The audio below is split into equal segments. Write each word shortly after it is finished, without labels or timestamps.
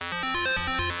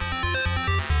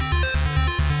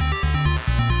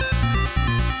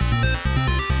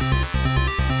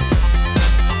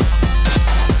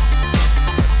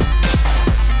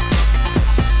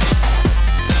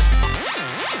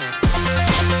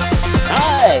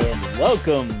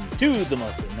Welcome to the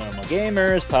Mostly Normal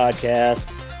Gamers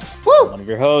podcast. Woo! I'm one of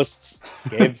your hosts,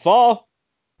 Gabe Fall.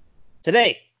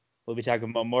 Today, we'll be talking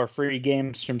about more free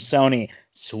games from Sony,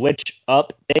 Switch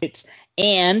updates,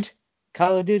 and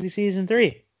Call of Duty Season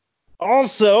 3.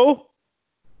 Also,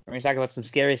 we're going to talk about some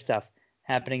scary stuff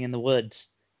happening in the woods.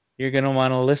 You're going to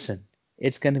want to listen.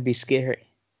 It's going to be scary.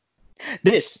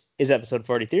 This is episode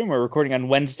 43, and we're recording on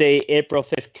Wednesday, April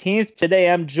 15th.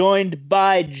 Today I'm joined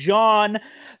by John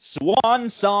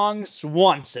Swansong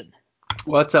Swanson.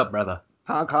 What's up, brother?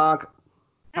 Honk, honk.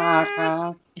 Honk,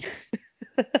 honk.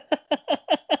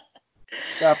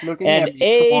 Stop looking And at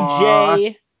me.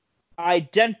 AJ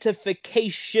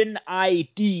Identification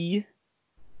ID.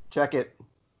 Check it.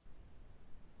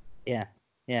 Yeah,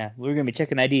 we're going to be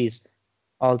checking IDs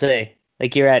all day.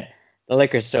 Like you're at the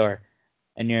liquor store,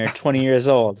 and you're 20 years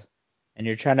old, and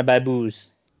you're trying to buy booze.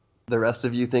 The rest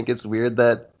of you think it's weird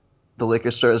that the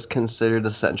liquor store is considered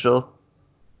essential?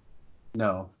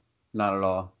 No, not at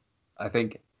all. I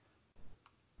think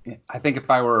if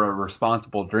I were a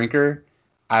responsible drinker,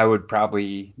 I would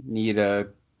probably need a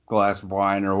glass of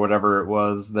wine or whatever it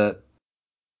was that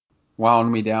wound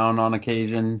me down on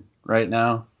occasion right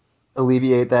now.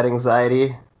 Alleviate that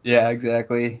anxiety. Yeah,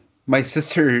 exactly. My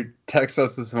sister texted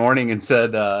us this morning and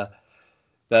said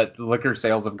that liquor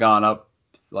sales have gone up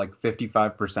like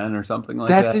 55% or something like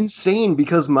that. That's insane,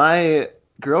 because my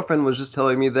girlfriend was just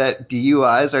telling me that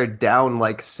DUIs are down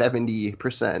like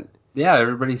 70%. Yeah,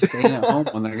 everybody's staying at home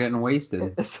when they're getting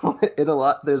wasted. So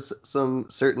there's some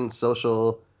certain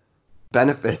social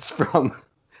benefits from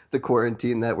the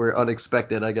quarantine that were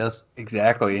unexpected, I guess.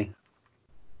 Exactly.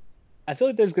 I feel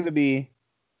like there's going to be,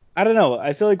 I don't know,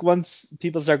 I feel like once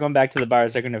people start going back to the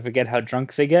bars, they're going to forget how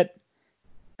drunk they get,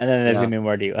 and then there's going to be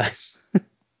more DUIs.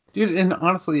 Dude, and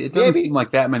honestly, it doesn't seem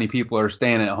like that many people are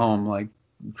staying at home. Like,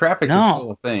 traffic is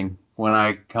still a thing when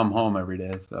I come home every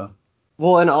day, so.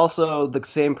 Well, and also the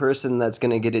same person that's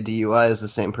going to get a DUI is the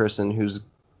same person who's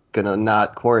going to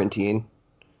not quarantine,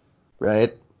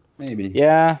 right? Maybe.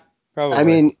 Yeah, probably. I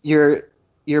mean, you're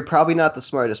probably not the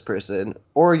smartest person,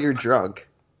 or you're drunk,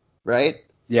 right?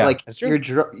 Yeah, like that's true. You're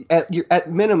drunk.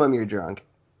 At minimum, you're drunk.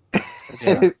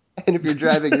 Yeah. And if you're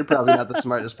driving, you're probably not the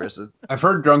smartest person. I've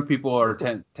heard drunk people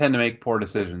tend to make poor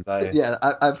decisions. Yeah,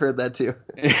 I've heard that too.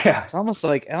 Yeah. It's almost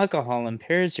like alcohol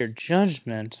impairs your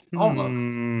judgment. Almost.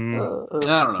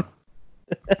 I don't know.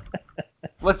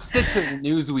 Let's stick to the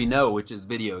news we know, which is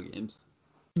video games.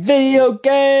 Video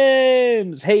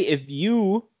games! Hey, if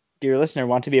you, dear listener,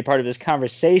 want to be a part of this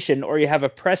conversation, or you have a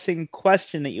pressing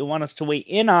question that you want us to weigh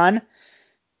in on,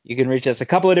 you can reach us a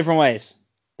couple of different ways.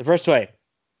 The first way,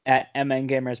 at MN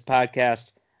Gamers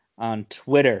Podcast on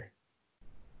Twitter.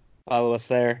 Follow us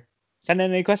there. Send in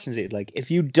any questions you'd like.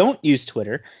 If you don't use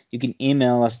Twitter, you can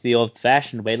email us the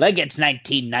old-fashioned way, like it's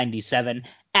 1997,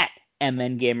 at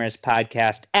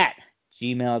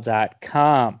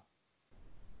mngamerspodcast@gmail.com.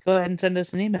 Go ahead and send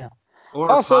us an email.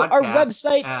 Or also, our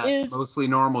website is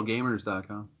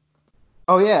mostlynormalgamers.com.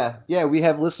 Oh, yeah, we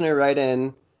have listener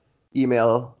write-in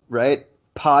email, right?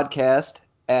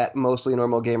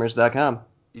 podcast@mostlynormalgamers.com.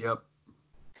 Yep.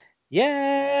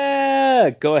 Yeah,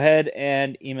 go ahead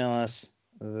and email us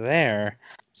there.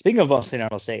 Speaking of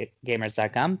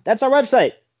mostlynormalgamers.com, that's our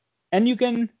website. And you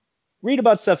can read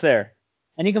about stuff there.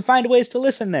 And you can find ways to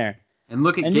listen there. And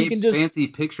look at Gabe's fancy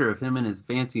picture of him and his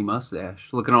fancy mustache,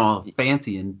 looking all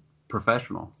fancy and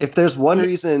professional. If there's one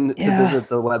reason to visit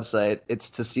the website, it's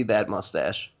to see that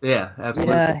mustache. Yeah,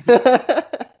 absolutely. Yeah,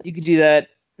 you could do that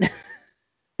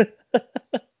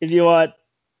if you want.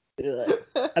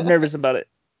 I'm nervous about it.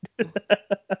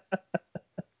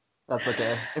 That's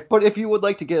okay. But if you would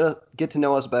like to get to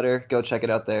know us better, go check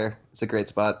it out there. It's a great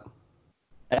spot.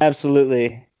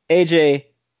 Absolutely. AJ,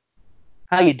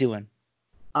 how you doing?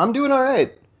 I'm doing all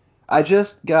right. I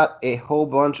just got a whole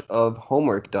bunch of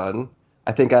homework done.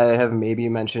 I think I have maybe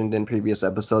mentioned in previous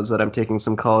episodes that I'm taking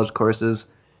some college courses,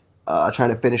 trying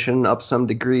to finish up some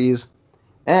degrees.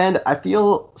 And I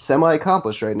feel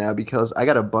semi-accomplished right now because I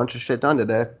got a bunch of shit done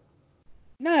today.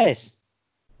 Nice.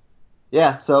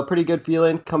 Yeah, so a pretty good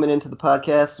feeling coming into the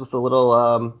podcast with a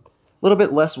little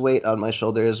bit less weight on my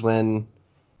shoulders when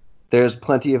there's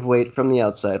plenty of weight from the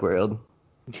outside world.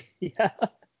 Yeah,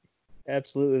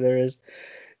 absolutely there is.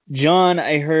 John,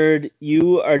 I heard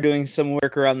you are doing some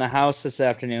work around the house this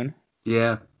afternoon.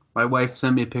 Yeah, my wife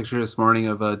sent me a picture this morning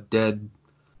of a dead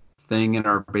thing in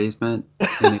our basement,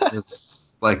 and it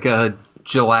was like a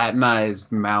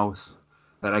gelatinized mouse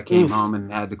that I came home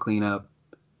and had to clean up.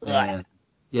 And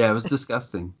yeah, it was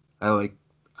disgusting.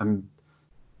 I'm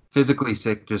physically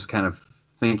sick just kind of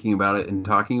thinking about it and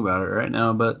talking about it right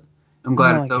now, but I'm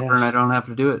glad it's over and I don't have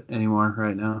to do it anymore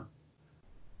right now.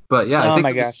 But yeah, I Oh think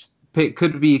my it was,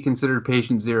 could be considered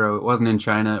patient zero. It wasn't in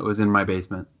China. It was in my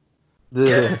basement.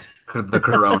 Ugh, The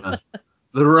corona.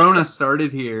 The Rona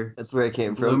started here, that's where it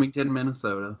came from. Bloomington,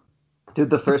 Minnesota. Dude,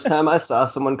 the first time I saw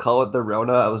someone call it the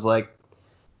Rona, I was like,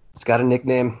 it's got a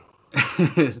nickname.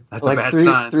 That's Like a bad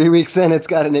sign. 3 weeks in, it's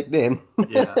got a nickname.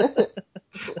 Yeah.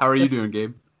 How are you doing,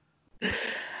 Gabe?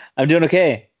 I'm doing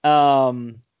okay.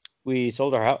 We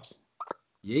sold our house.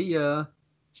 Yeah.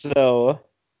 So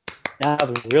now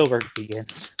the real work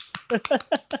begins.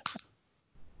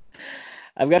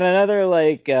 I've got another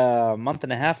month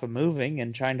and a half of moving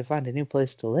and trying to find a new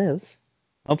place to live.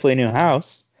 Hopefully a new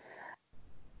house.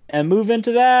 And move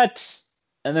into that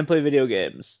and then play video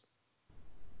games.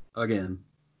 Again.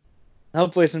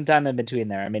 Hopefully some time in between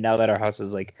there. I mean, now that our house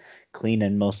is clean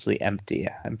and mostly empty,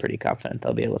 I'm pretty confident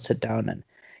I'll be able to sit down and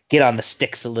get on the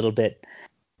sticks a little bit.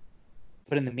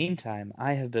 But in the meantime,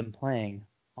 I have been playing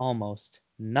almost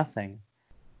nothing.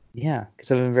 Yeah,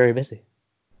 because I've been very busy.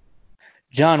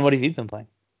 John, what have you been playing?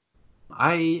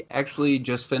 I actually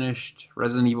just finished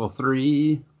Resident Evil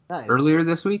 3 Nice. earlier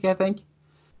this week, I think.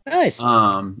 Nice.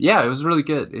 Yeah, it was really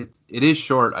good. It is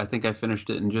short. I think I finished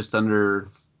it in just under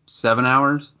 7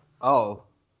 hours. Oh,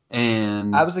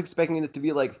 And I was expecting it to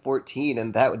be like 14,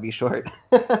 and that would be short.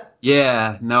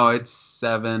 yeah, no, it's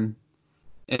 7.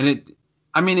 And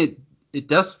it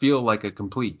does feel like a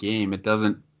complete game. It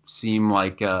doesn't seem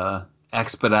like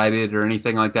expedited or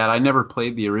anything like that. I never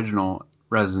played the original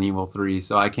Resident Evil 3,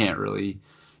 so I can't really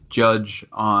judge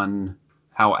on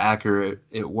how accurate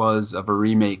it was of a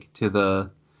remake to the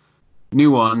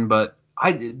new one, but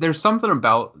there's something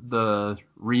about the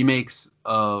remakes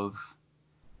of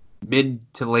mid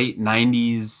to late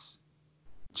 90s,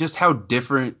 just how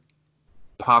different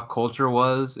pop culture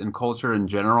was and culture in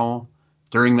general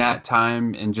during that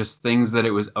time, and just things that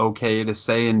it was okay to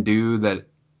say and do that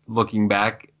looking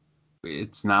back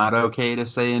it's not okay to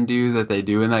say and do that they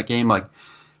do in that game. Like,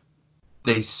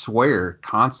 they swear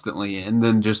constantly, and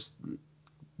then just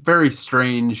very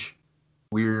strange,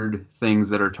 weird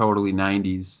things that are totally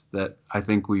 90s that I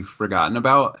think we've forgotten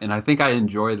about. And I think I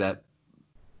enjoy that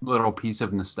little piece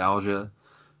of nostalgia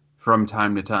from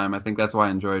time to time. I think that's why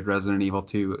I enjoyed Resident Evil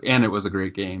 2, and it was a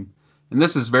great game. And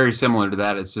this is very similar to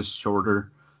that. It's just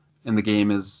shorter, and the game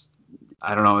is,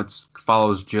 I don't know, it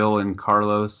follows Jill and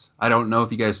Carlos. I don't know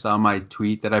if you guys saw my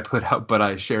tweet that I put out, but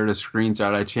I shared a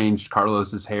screenshot. I changed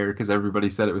Carlos's hair because everybody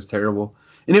said it was terrible.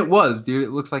 And it was, dude. It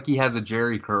looks like he has a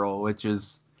Jerry curl, which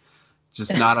is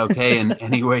just not okay in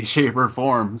any way, shape, or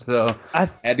form. So I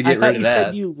had to get rid of that. I thought you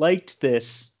said you liked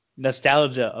this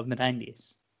nostalgia of the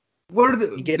 90s. What are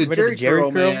You getting the rid of the Jerry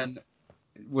curl? Man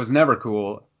was never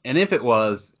cool. And if it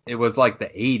was like the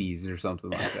 80s or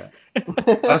something like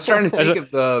that. I was trying to think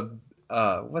of the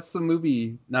what's the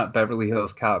movie? Not Beverly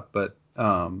Hills Cop, but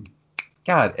the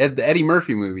Eddie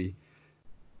Murphy movie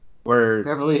where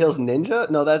Beverly Hills Ninja?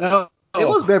 No, it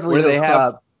was Beverly Hills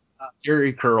Cop.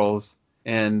 Jerry curls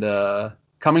and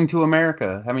Coming to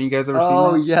America. Haven't you guys ever seen that?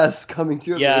 Oh yes, Coming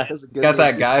to America is a good got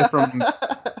movie. that guy from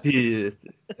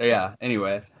yeah.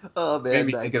 Anyway, oh man, made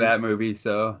me think of that movie,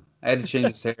 so I had to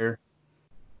change his hair.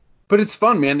 But it's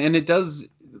fun, man, and it does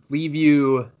leave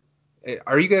you.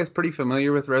 Are you guys pretty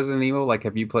familiar with Resident Evil? Like,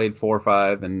 have you played 4,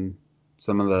 5, and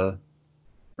some of the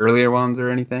earlier ones or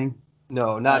anything?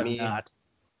 No, not me. Not.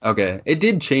 Okay, it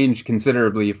did change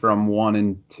considerably from 1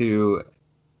 and 2,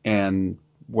 and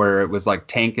where it was like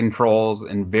tank controls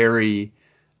and very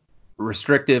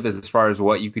restrictive as far as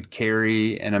what you could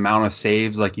carry and amount of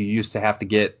saves. Like, you used to have to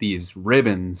get these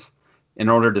ribbons in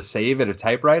order to save at a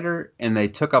typewriter, and they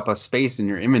took up a space in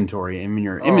your inventory. And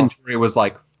your inventory was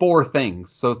like 4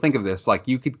 things. So think of this, like,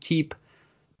 you could keep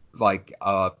like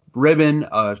a ribbon,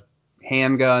 a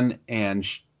handgun, and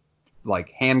like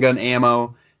handgun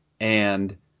ammo,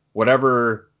 and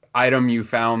whatever item you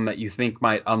found that you think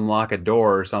might unlock a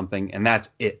door or something, and that's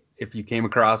it. If you came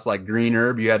across like green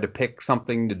herb, you had to pick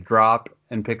something to drop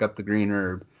and pick up the green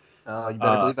herb. Oh, you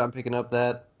better believe I'm picking up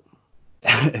that.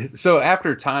 So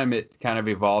after time, it kind of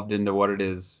evolved into what it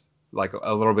is, like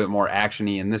a little bit more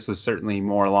actiony, and this was certainly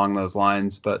more along those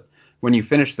lines. But when you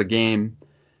finish the game,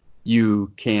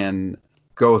 you can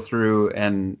go through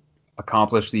and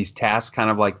accomplish these tasks kind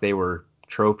of like they were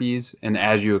trophies, and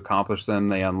as you accomplish them,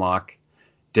 they unlock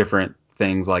different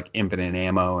things like infinite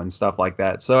ammo and stuff like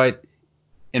that. So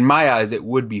in my eyes, it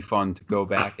would be fun to go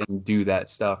back and do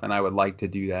that stuff, and I would like to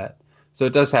do that. So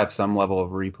it does have some level of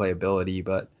replayability,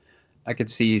 but I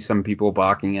could see some people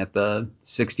balking at the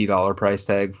 $60 price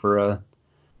tag for a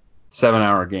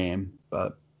 7-hour game,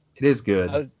 but it is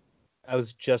good. I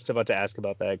was just about to ask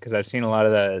about that because I've seen a lot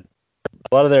of the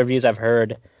reviews I've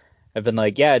heard have been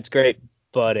like, yeah, it's great,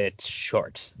 but it's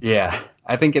short. Yeah,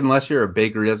 I think unless you're a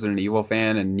big Resident Evil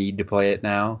fan and need to play it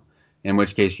now, in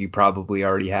which case you probably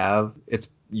already have,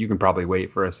 you can probably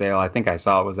wait for a sale. I think I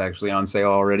saw it was actually on sale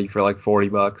already for like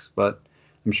 $40, but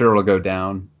I'm sure it'll go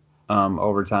down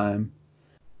over time.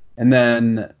 And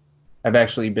then I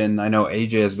know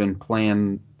AJ has been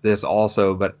playing this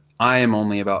also, but I am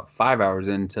only about 5 hours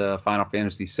into Final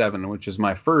Fantasy VII, which is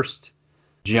my first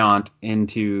jaunt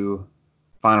into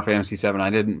Final Fantasy VII. I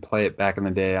didn't play it back in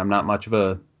the day. I'm not much of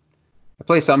I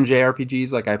play some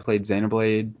JRPGs, like I played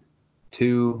Xenoblade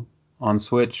 2 on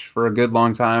Switch for a good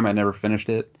long time. I never finished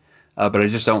it, but I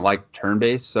just don't like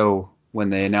turn-based. So when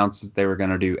they announced that they were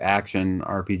going to do action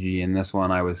RPG in this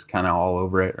one, I was kind of all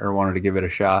over it, or wanted to give it a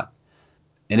shot.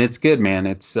 And it's good, man.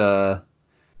 It's AJ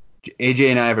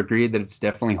and I have agreed that it's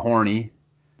definitely horny.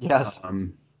 Yes.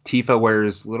 Tifa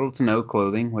wears little to no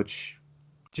clothing, which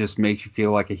just makes you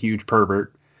feel like a huge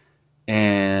pervert.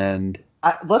 And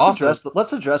let's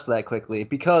address that quickly,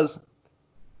 because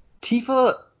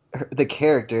Tifa, the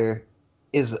character,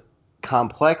 is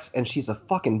complex and she's a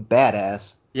fucking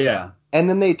badass. Yeah. And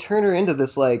then they turn her into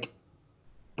this like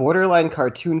borderline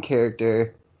cartoon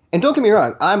character. And don't get me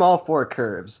wrong, I'm all for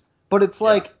curves, but it's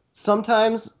like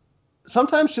sometimes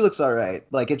she looks all right.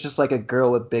 Like it's just like a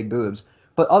girl with big boobs.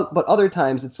 But other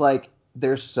times it's like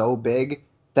they're so big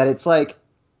that it's like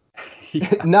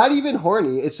not even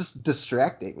horny. It's just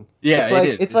distracting. Yeah,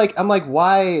 it's like I'm like,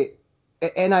 why?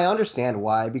 And I understand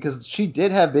why, because she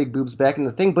did have big boobs back in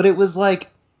the thing, but it was like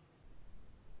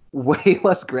way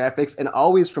less graphics and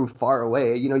always from far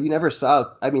away. You know, you never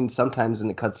saw. I mean, sometimes in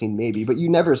the cutscene maybe, but you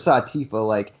never saw Tifa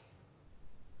like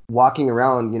walking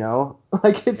around. You know,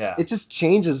 like it just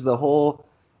changes the whole,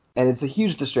 and it's a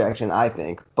huge distraction, I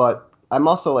think. But I'm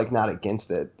also like not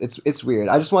against it. It's weird.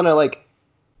 I just want to like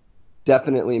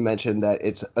definitely mention that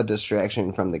it's a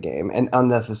distraction from the game, an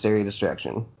unnecessary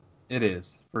distraction. It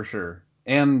is, for sure.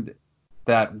 And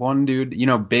that one dude, you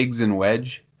know, Biggs and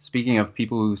Wedge, speaking of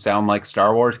people who sound like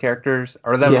Star Wars characters,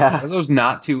 are those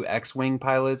not two X-Wing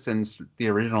pilots in the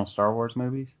original Star Wars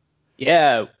movies?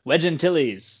 Yeah, Wedge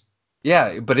Antilles.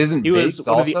 Yeah, but isn't he Biggs was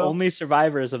one also? of the only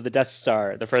survivors of the Death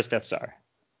Star, the first Death Star.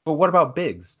 But what about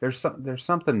Biggs? There's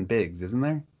something Biggs, isn't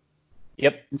there?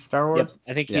 Yep. In Star Wars? Yep.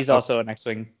 I think he's also an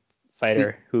X-Wing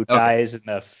fighter who okay. dies in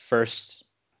the first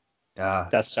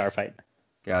Death Star fight.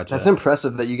 Gotcha. That's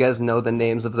impressive that you guys know the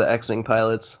names of the X-Wing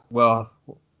pilots. Well,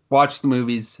 watch the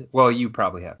movies. Well, you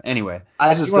probably have. Anyway,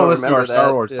 I just don't listen remember to our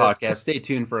Star Wars podcast. Stay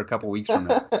tuned for a couple weeks from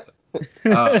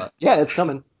now. Yeah, it's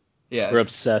coming. Yeah, we're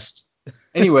obsessed.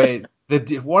 Anyway,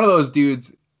 one of those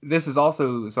dudes. This is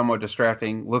also somewhat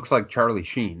distracting. Looks like Charlie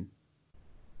Sheen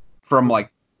from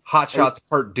like Hot Shots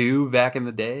Part 2 back in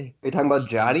the day. Are you talking about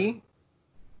Johnny?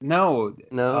 No.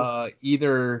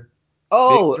 Either.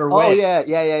 Oh, Biggs or Wedge.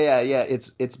 Yeah.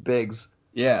 It's Biggs.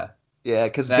 Yeah. Yeah,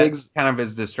 because Biggs kind of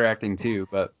is distracting too,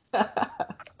 but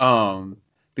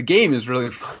the game is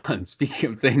really fun.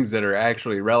 Speaking of things that are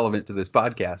actually relevant to this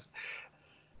podcast,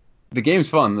 the game's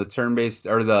fun. The turn-based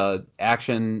or the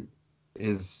action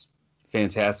is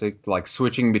fantastic. Like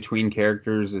switching between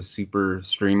characters is super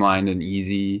streamlined and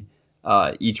easy.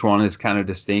 Each one is kind of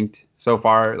distinct so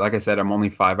far. Like I said, I'm only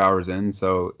 5 hours in,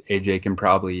 so AJ can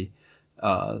probably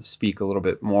speak a little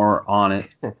bit more on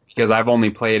it because I've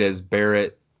only played as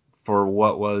Barrett for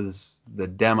what was the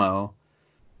demo,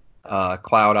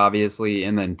 Cloud obviously,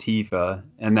 and then Tifa,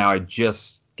 and now I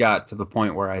just got to the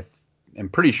point where I am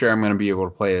pretty sure I'm going to be able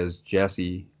to play as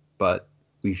Jessie, but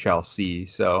we shall see.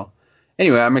 So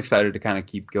anyway, I'm excited to kind of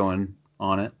keep going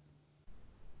on it.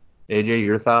 AJ,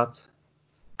 your thoughts?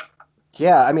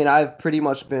 Yeah, I mean, I've pretty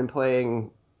much been playing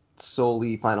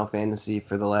solely Final Fantasy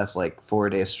for the last like 4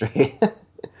 days straight.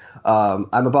 I'm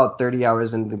about 30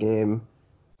 hours into the game,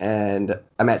 and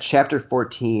I'm at chapter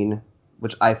 14,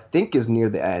 which I think is near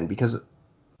the end, because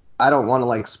I don't want to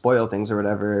like spoil things or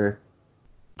whatever,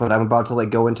 but I'm about to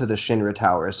like go into the Shinra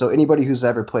Tower. So anybody who's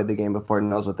ever played the game before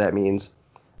knows what that means.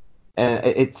 And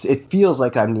it feels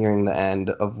like I'm nearing the end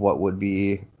of what would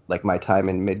be like my time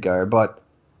in Midgar, but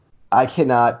I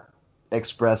cannot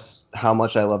express how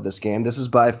much I love this game. This is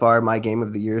by far my game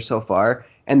of the year so far,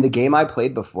 and the game I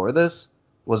played before this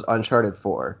was Uncharted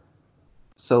 4.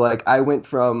 So like I went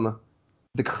from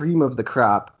the cream of the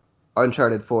crop,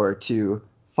 Uncharted 4, to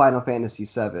Final Fantasy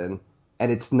 7,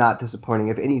 and it's not disappointing.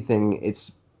 If anything,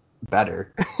 it's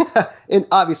better. And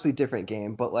obviously different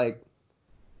game, but like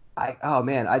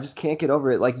I just can't get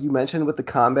over it. Like you mentioned with the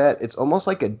combat, it's almost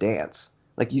like a dance.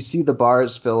 Like you see the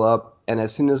bars fill up, and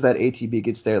as soon as that ATB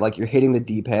gets there, like you're hitting the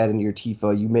D-pad and your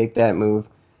Tifa, you make that move,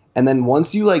 and then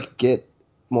once you like get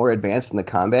more advanced in the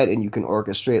combat and you can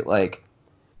orchestrate like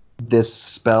this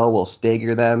spell will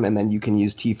stagger them, and then you can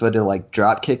use Tifa to like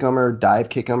drop kick them or dive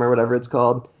kick them or whatever it's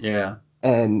called. Yeah.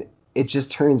 And it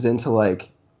just turns into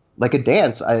like a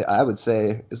dance. I would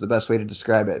say is the best way to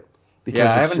describe it.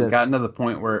 Because I it's haven't just, gotten to the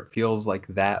point where it feels like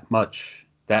that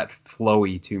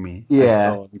flowy to me. I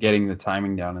Yeah. still am getting the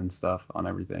timing down and stuff on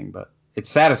everything, but it's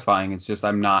satisfying. It's just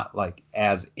I'm not like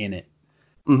as in it.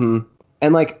 Mm-hmm.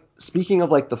 And like speaking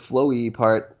of like the flowy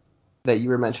part that you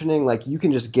were mentioning, like you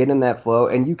can just get in that flow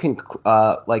and you can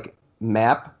like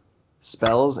map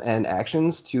spells and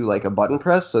actions to like a button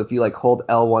press. So if you like hold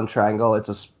L1 triangle,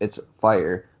 it's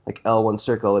fire. Like L1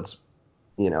 circle, it's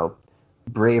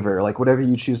braver. Like whatever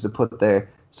you choose to put there.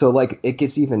 So like it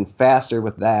gets even faster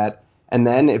with that. And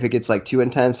then if it gets like too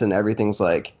intense and everything's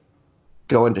like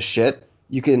going to shit,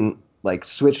 you can like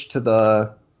switch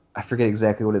to I forget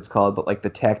exactly what it's called, but like the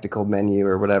tactical menu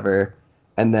or whatever,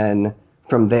 and then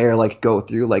from there like go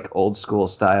through like old school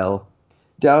style,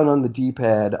 down on the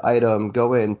D-pad, item,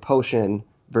 go in, potion,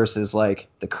 versus like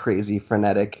the crazy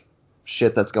frenetic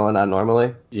shit that's going on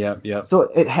normally. Yep. So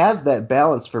it has that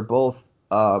balance for both,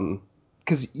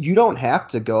 because you don't have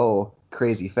to go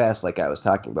crazy fast like I was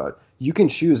talking about. You can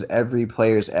choose every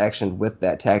player's action with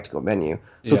that tactical menu.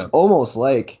 So it's Yep. almost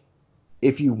like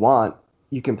if you want,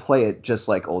 you can play it just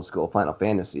like old school Final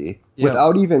Fantasy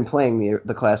without even playing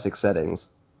the classic settings.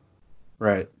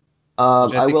 Right.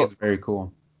 Which I think will, is very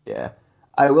cool. yeah,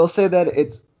 I will say that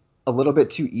it's a little bit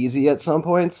too easy at some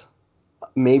points.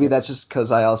 Maybe that's just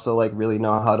because I also like really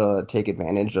know how to take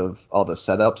advantage of all the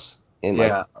setups in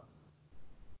like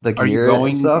the Are you gear and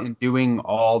going stuff. and doing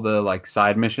all the like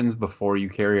side missions before you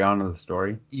carry on to the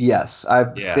story? Yes,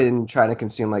 I've been trying to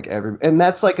consume like and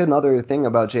that's like another thing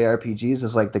about JRPGs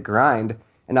is like the grind.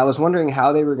 And I was wondering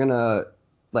how they were gonna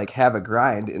like have a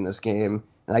grind in this game,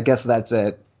 and I guess that's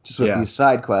it, just with these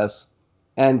side quests.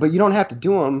 But you don't have to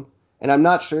do them, and I'm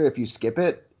not sure if you skip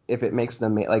it, if it makes the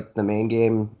main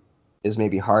game is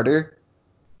maybe harder.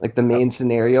 Like the main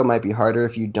scenario might be harder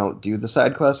if you don't do the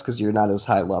side quests because you're not as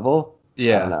high level.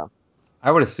 Yeah. I don't know.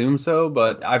 I would assume so,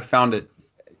 but I've found it.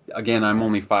 Again, I'm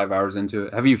only 5 hours into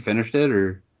it. Have you finished it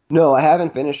or? No, I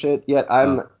haven't finished it yet.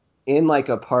 I'm in like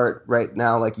a part right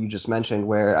now, like you just mentioned,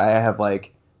 where I have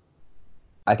like,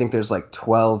 I think there's like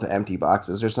 12 empty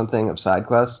boxes or something of side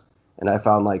quests, and I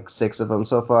found like 6 of them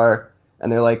so far.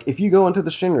 And they're like, if you go into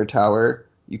the Shinra Tower,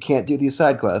 you can't do these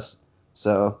side quests.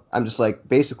 So I'm just like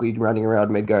basically running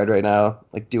around Midgard right now,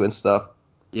 like doing stuff.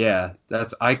 Yeah,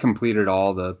 I completed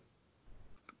all the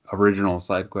original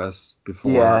side quests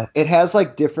before. Yeah, it has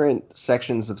like different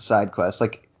sections of side quests.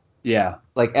 Like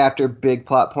after big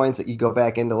plot points that you go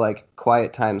back into like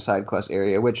quiet time side quest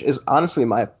area, which is honestly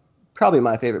probably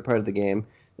my favorite part of the game.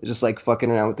 It's just like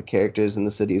fucking around with the characters and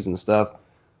the cities and stuff.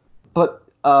 But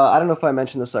I don't know if I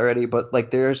mentioned this already, but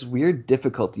like there's weird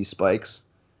difficulty spikes.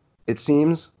 It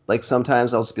seems like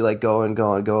sometimes I'll just be like going.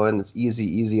 It's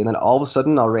easy, and then all of a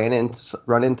sudden I'll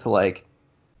run into like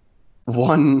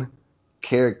one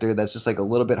character that's just like a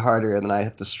little bit harder, and then I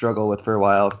have to struggle with for a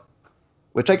while.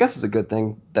 Which I guess is a good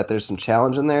thing that there's some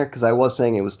challenge in there, because I was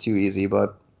saying it was too easy,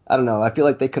 but I don't know. I feel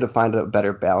like they could have found a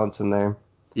better balance in there.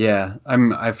 Yeah,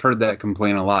 I've heard that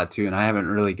complaint a lot too, and I haven't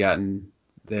really gotten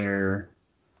there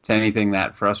to anything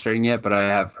that frustrating yet, but I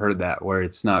have heard that where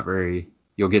it's not very.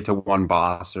 You'll get to one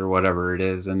boss or whatever it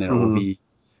is, and it will be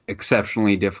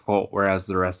exceptionally difficult, whereas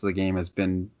the rest of the game has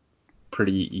been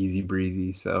pretty easy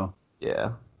breezy. So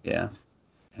Yeah. yeah.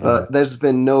 There's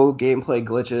been no gameplay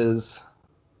glitches,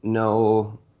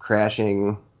 no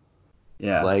crashing.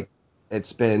 Yeah. Like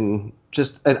it's been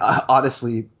just, and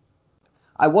honestly,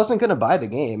 I wasn't gonna buy the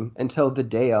game until the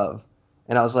day of,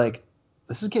 and I was like,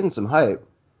 this is getting some hype.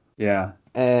 Yeah.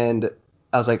 And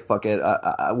I was like, fuck it.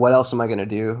 What else am I gonna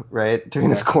do, right, during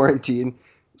this quarantine?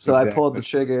 So I pulled the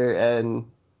trigger, and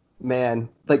man,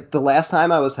 like the last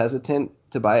time I was hesitant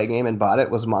to buy a game and bought it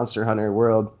was Monster Hunter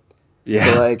World. Yeah.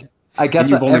 So like, I guess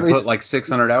and you've only put like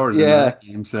 600 hours in that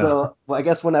game, so well, I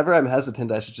guess whenever I'm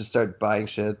hesitant, I should just start buying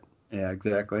shit. Yeah,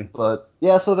 exactly. But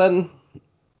yeah, so then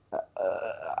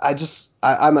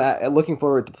I'm looking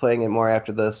forward to playing it more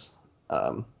after this.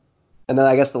 And then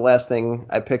I guess the last thing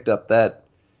I picked up that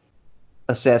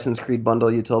Assassin's Creed bundle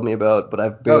you told me about, but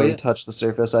I've barely touched the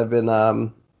surface. I've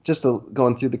been just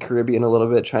going through the Caribbean a little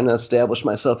bit, trying to establish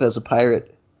myself as a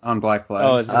pirate. On Black Flag.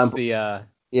 Oh, is this on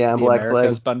Black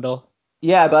America's Flag bundle?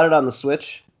 Yeah, I bought it on the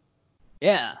Switch.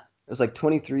 Yeah. It was like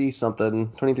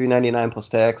 $23.99 plus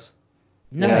tax.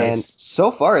 Nice. And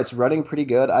so far it's running pretty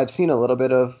good. I've seen a little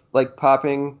bit of like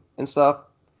popping and stuff.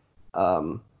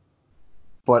 But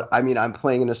I mean, I'm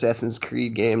playing an Assassin's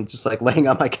Creed game just like laying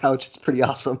on my couch. It's pretty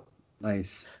awesome.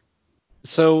 Nice.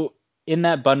 So in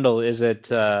that bundle, is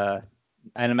it? I'd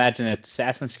imagine it's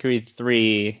Assassin's Creed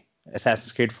 3,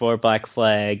 Assassin's Creed 4, Black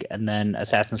Flag, and then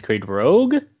Assassin's Creed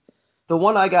Rogue. The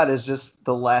one I got is just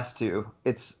the last two.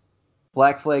 It's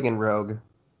Black Flag and Rogue.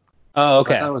 Oh, I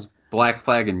okay. thought it was Black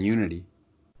Flag and Unity.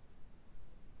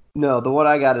 No, the one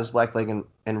I got is Black Flag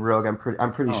and Rogue.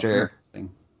 I'm pretty sure.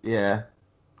 Interesting. Yeah.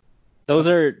 Those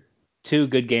are two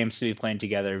good games to be playing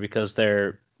together because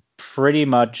they're very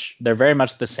much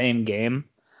the same game.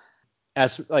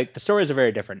 As like the stories are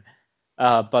very different,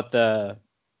 but the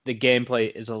gameplay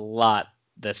is a lot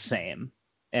the same,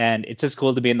 and it's just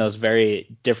cool to be in those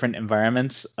very different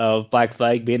environments of Black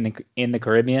Flag being in the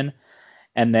Caribbean,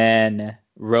 and then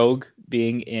Rogue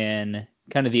being in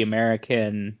kind of the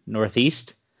American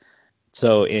Northeast,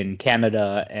 so in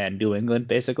Canada and New England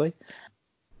basically.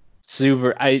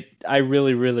 Super. I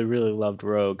really really really loved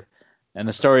Rogue, and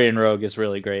the story in Rogue is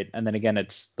really great. And then again,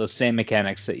 it's those same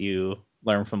mechanics that you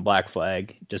learn from Black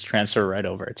Flag, just transfer right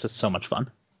over. It's just so much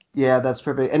fun. Yeah, that's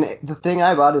perfect. And the thing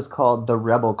I bought is called the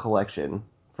Rebel Collection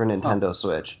for Nintendo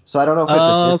Switch. So I don't know if it's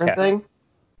a different thing.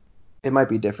 It might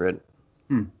be different.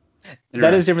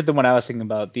 That is different than what I was thinking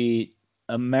about. The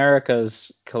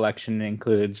Americas collection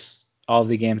includes all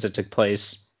the games that took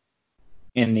place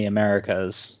in the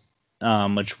Americas,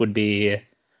 which would be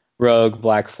Rogue,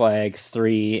 Black Flag,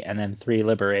 3, and then 3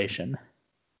 Liberation.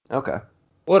 Okay.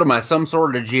 What am I, some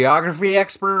sort of geography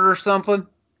expert or something?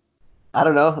 I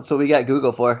don't know. That's what we got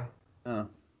Google for. Oh.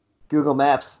 Google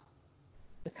Maps.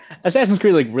 Assassin's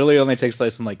Creed like really only takes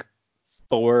place in like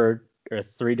 4 or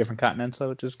 3 different continents, so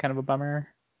which is kind of a bummer.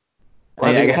 Well,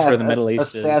 I guess where the Middle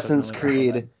East Assassin's is.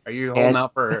 Creed. Are you holding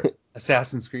out for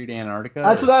Assassin's Creed Antarctica?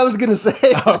 That's what I was gonna say.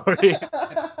 Oh, yeah.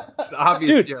 It's obvious.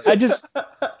 Dude, joke. I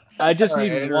just Sorry,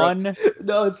 need one.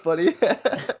 No, it's funny.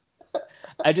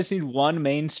 I just need one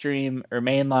mainstream or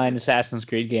mainline Assassin's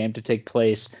Creed game to take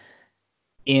place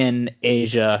in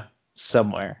Asia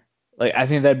somewhere. Like, I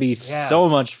think that'd be so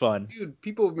much fun. Dude,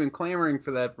 people have been clamoring for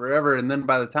that forever, and then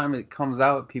by the time it comes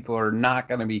out, people are not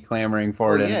going to be clamoring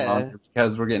for it any longer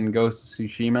because we're getting Ghost of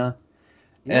Tsushima.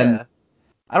 Yeah. And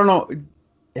I don't know,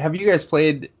 have you guys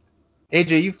played,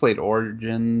 AJ, you've played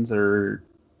Origins or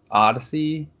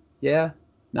Odyssey? Yeah?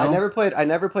 No? I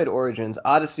never played Origins.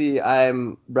 Odyssey,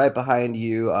 I'm right behind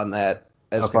you on that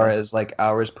as far as like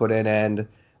hours put in, and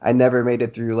I never made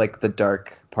it through like the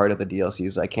dark part of the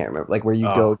DLCs. I can't remember, like where you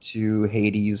go to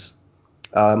Hades.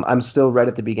 I'm still right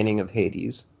at the beginning of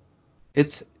Hades.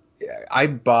 I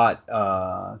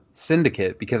bought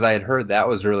Syndicate because I had heard that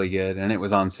was really good and it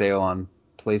was on sale on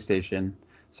PlayStation.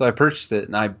 So I purchased it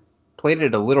and I played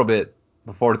it a little bit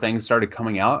before things started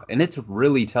coming out, and it's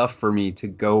really tough for me to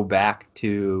go back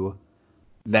to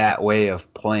that way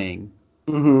of playing.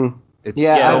 Mm-hmm. It's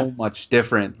so much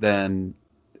different than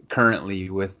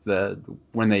currently with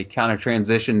when they kind of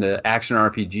transitioned to action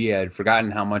RPG. I'd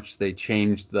forgotten how much they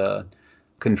changed the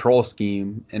control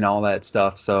scheme and all that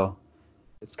stuff, so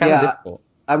it's kind of difficult.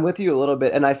 I'm with you a little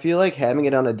bit, and I feel like having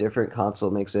it on a different console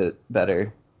makes it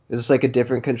better. It's like a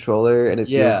different controller, and it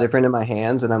feels different in my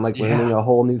hands, and I'm like learning a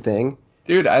whole new thing.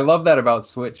 Dude, I love that about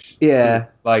Switch. Yeah. Too.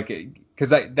 Like,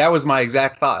 because that was my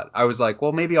exact thought. I was like,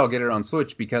 well, maybe I'll get it on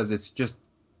Switch because it's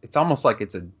almost like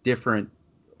it's a different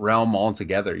realm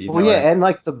altogether. And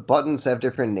like the buttons have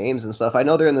different names and stuff. I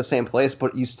know they're in the same place,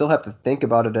 but you still have to think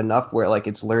about it enough where like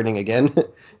it's learning again.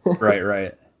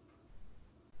 Right.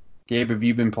 Gabe, have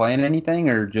you been playing anything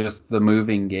or just the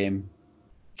moving game?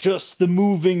 Just the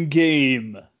moving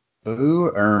game.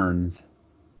 Who earns?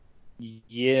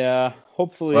 Yeah,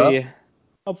 hopefully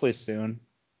soon.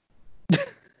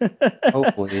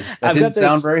 Hopefully. That didn't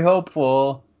sound very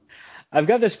hopeful. I've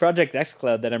got this Project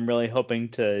xCloud that I'm really hoping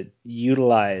to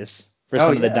utilize for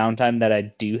some of the downtime that I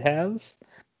do have.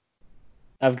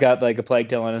 I've got like a Plague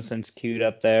Tale Innocence queued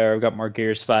up there. I've got more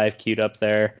Gears 5 queued up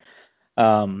there.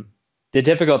 The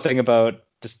difficult thing about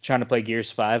just trying to play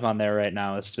Gears 5 on there right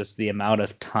now is just the amount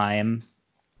of time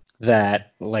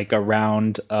that like a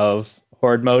round of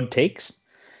Horde mode takes,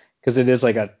 because it is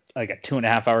like a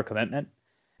 2.5 hour commitment.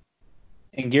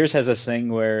 And Gears has this thing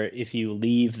where if you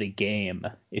leave the game,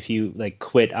 if you like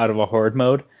quit out of a Horde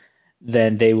mode,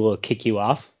 then they will kick you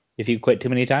off if you quit too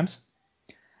many times.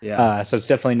 Yeah. So it's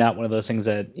definitely not one of those things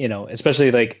that,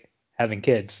 especially like having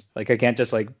kids, like I can't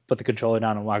just like put the controller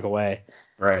down and walk away.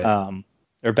 Right.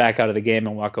 Or back out of the game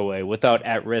and walk away without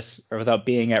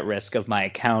being at risk of my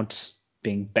account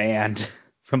being banned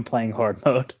from playing Horde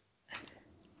mode.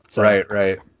 So,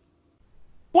 right.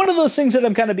 One of those things that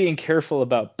I'm kind of being careful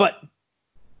about, but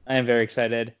I am very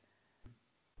excited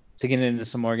to get into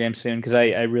some more games soon because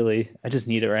I just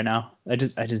need it right now. I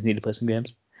just need to play some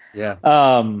games. Yeah.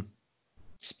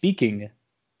 Speaking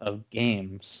of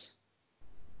games,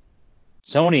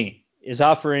 Sony is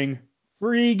offering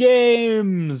free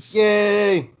games.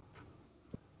 Yay!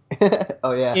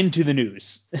 Oh, yeah. Into the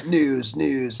news.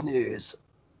 News.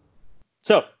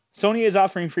 So, Sony is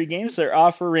offering free games. They're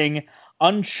offering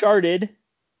Uncharted,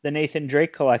 the Nathan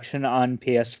Drake collection on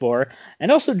PS4,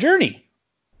 and also Journey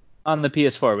on the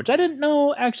PS4, which I didn't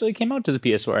know actually came out to the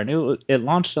PS4. I knew it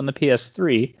launched on the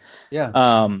PS3. Yeah.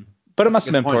 But it must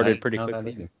have been ported pretty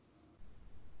quickly.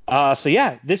 So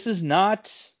yeah, this is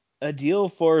not a deal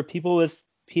for people with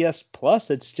PS Plus.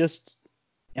 It's just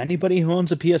anybody who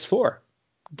owns a PS4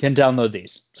 can download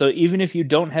these. So even if you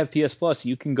don't have PS Plus,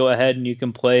 you can go ahead and you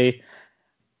can play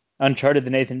Uncharted, the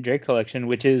Nathan Drake collection,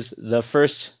 which is the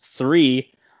first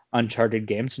 3 Uncharted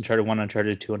games: Uncharted 1,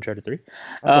 Uncharted 2, Uncharted 3.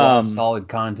 That's a lot of solid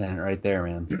content right there,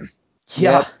 man.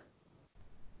 Yeah. Yep.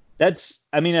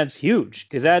 That's huge,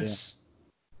 because that's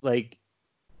like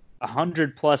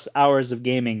 100+ hours of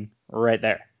gaming right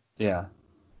there. Yeah.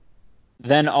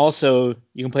 Then also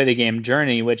you can play the game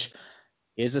Journey, which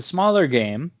is a smaller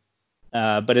game,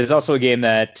 but is also a game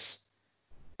that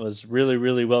was really,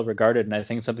 really well regarded, and I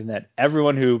think something that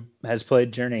everyone who has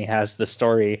played Journey has the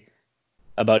story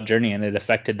about Journey, and it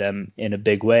affected them in a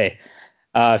big way.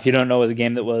 If you don't know, it was a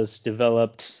game that was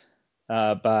developed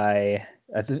by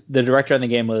the director on the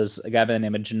game was a guy by the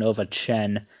name of Genova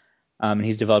Chen, and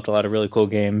he's developed a lot of really cool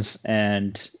games.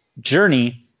 And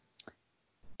Journey,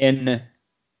 in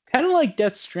kind of like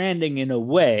Death Stranding in a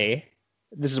way,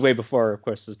 this is way before, of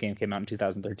course, this game came out in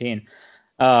 2013.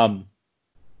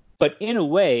 But in a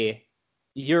way,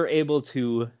 you're able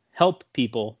to help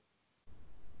people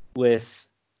with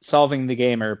solving the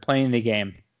game or playing the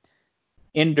game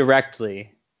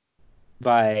indirectly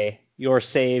by your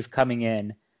save coming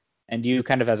in and you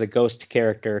kind of as a ghost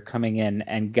character coming in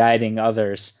and guiding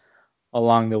others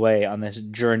along the way on this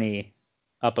journey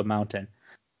up a mountain.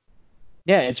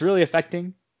 Yeah, it's really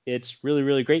affecting. It's really,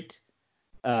 really great.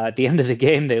 At the end of the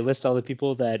game, they list all the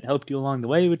people that helped you along the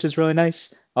way, which is really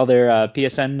nice. All their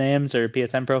PSN names or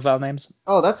PSN profile names.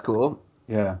 Oh, that's cool.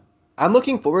 Yeah. I'm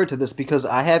looking forward to this because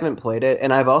I haven't played it,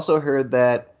 and I've also heard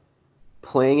that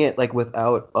playing it like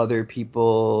without other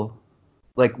people,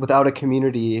 like without a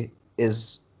community,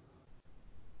 is.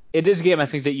 It is a game I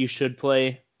think that you should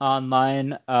play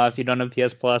online if you don't have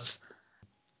PS Plus.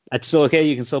 It's still okay.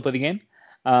 You can still play the game,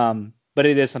 but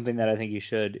it is something that I think you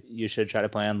should try to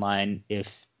play online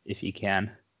if you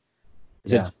can.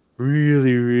 Yeah. It's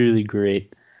really, really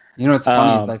great. You know what's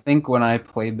funny is I think when I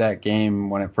played that game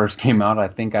when it first came out,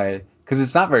 because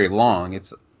it's not very long,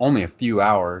 it's only a few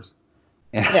hours,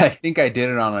 and I think I did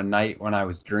it on a night when I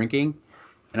was drinking,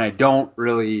 and I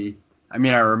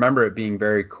remember it being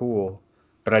very cool,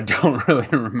 but I don't really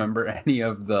remember any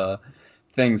of the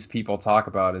things people talk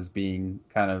about as being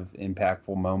kind of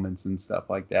impactful moments and stuff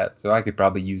like that. So I could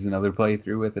probably use another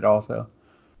playthrough with it also.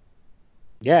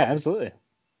 Yeah, absolutely.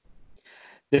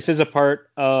 This is a part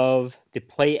of the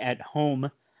Play at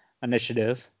Home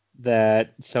initiative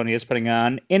that Sony is putting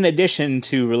on, in addition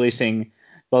to releasing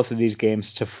both of these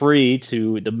games to free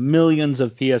to the millions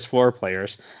of PS4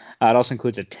 players. It also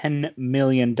includes a $10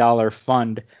 million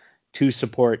fund to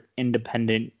support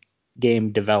independent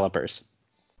game developers,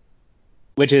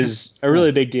 which is a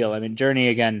really big deal. I mean, Journey,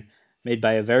 again, made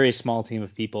by a very small team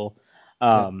of people,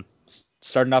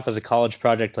 starting off as a college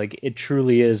project. Like, it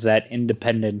truly is that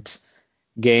independent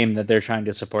game that they're trying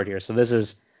to support here. So this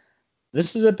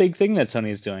is a big thing that Sony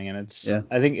is doing, and it's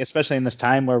I think especially in this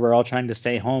time where we're all trying to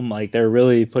stay home, like they're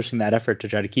really pushing that effort to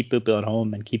try to keep people at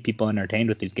home and keep people entertained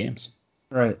with these games.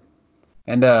 Right.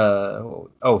 And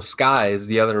Sky is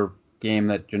the other game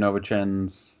that Genova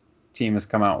Chen's team has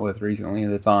come out with recently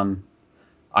that's on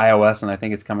iOS, and I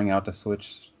think it's coming out to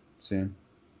Switch soon.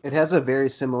 It has a very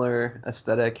similar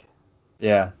aesthetic.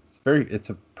 Yeah, it's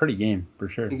a pretty game for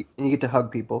sure. And you get to hug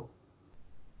people.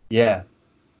 Yeah,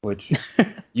 which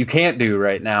you can't do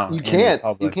right now. You can't,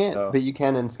 but you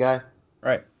can in Sky.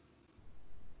 Right.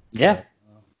 Yeah.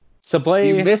 So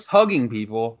if you miss hugging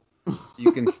people,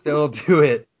 you can still do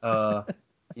it, through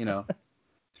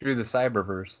the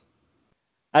cyberverse.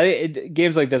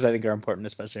 Games like this, I think, are important,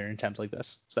 especially in times like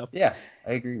this. So yeah,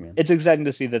 I agree, man. It's exciting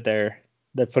to see that they're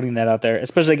putting that out there,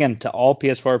 especially again to all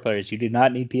PS4 players. You do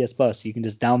not need PS Plus. You can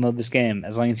just download this game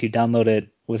as long as you download it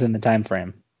within the time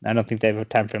frame. I don't think they have a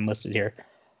time frame listed here,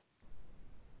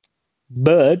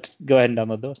 but go ahead and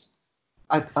download those.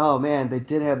 Oh man, they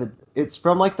did have it. It's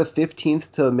from like the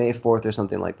 15th to May 4th or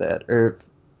something like that, or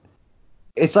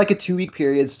it's like a 2-week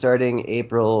period starting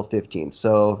April 15th.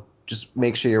 So just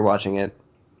make sure you're watching it.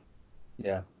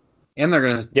 Yeah, and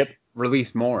they're gonna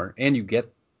release more, and you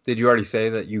get did you already say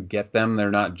that you get them?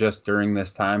 They're not just during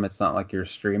this time. It's not like you're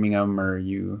streaming them or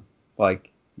you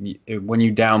like when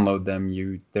you download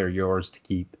them, they're yours to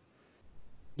keep.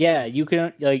 Yeah, you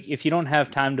can, like, if you don't have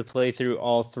time to play through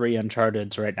all 3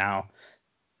 Uncharted's right now,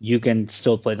 you can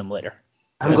still play them later.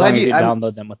 As long as you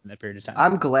download them within that period of time.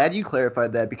 I'm glad you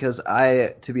clarified that because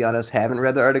I, to be honest, haven't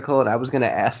read the article and I was going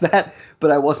to ask that, but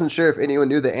I wasn't sure if anyone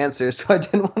knew the answer, so I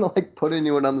didn't want to like put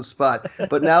anyone on the spot.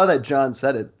 But now that John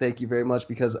said it, thank you very much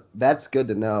because that's good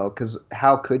to know because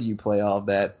how could you play all of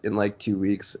that in like 2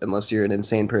 weeks unless you're an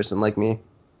insane person like me?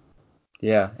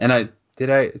 Yeah, and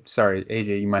sorry,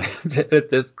 AJ, you might have to edit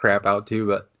this crap out too,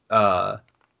 but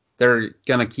they're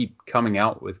gonna keep coming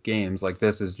out with games. Like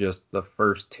this is just the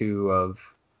first 2 of,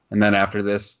 and then after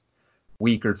this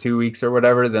week or 2 weeks or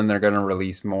whatever, then they're gonna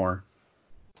release more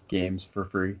games for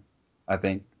free. I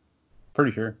think,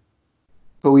 pretty sure.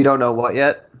 But we don't know what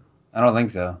yet. I don't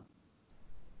think so.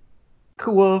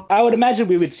 Cool. I would imagine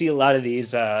we would see a lot of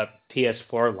these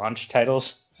PS4 launch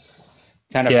titles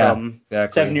kind of from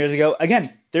exactly. 7 years ago.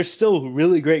 Again, they're still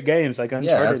really great games. Like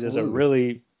Uncharted is a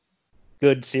really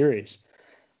good series.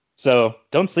 So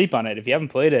don't sleep on it. If you haven't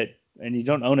played it and you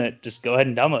don't own it, just go ahead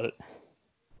and download it.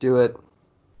 Do it.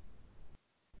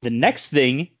 The next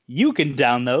thing you can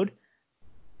download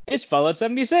is Fallout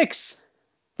 76.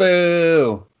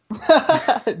 Boo!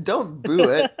 Don't boo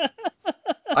it.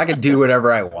 I can do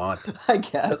whatever I want. I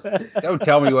guess. Don't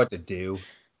tell me what to do.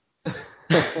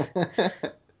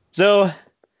 So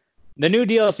the new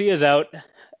DLC is out.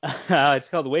 It's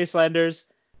called Wastelanders.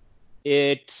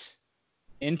 It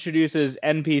introduces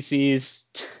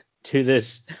NPCs to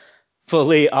this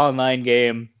fully online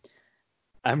game.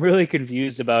 I'm really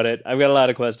confused about it. I've got a lot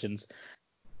of questions.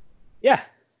 Yeah.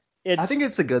 I think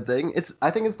it's a good thing.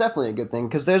 I think it's definitely a good thing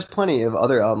because there's plenty of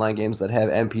other online games that have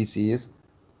NPCs.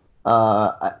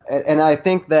 And I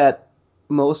think that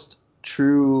most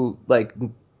true, like,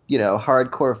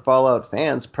 hardcore Fallout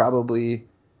fans probably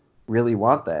really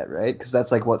want that, right? Because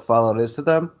that's like what Fallout is to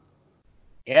them.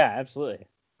 Yeah, absolutely.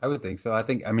 I would think so.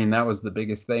 I mean, that was the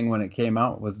biggest thing when it came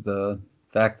out was the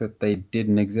fact that they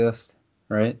didn't exist,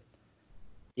 right?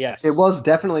 Yes. It was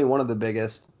definitely one of the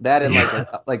biggest. That and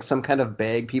like some kind of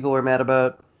bag people were mad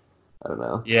about. I don't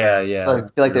know. Yeah. I feel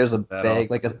like there's a bag,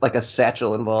 like a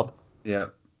satchel involved. Yeah.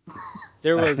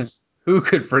 There was. Who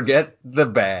could forget the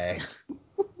bag?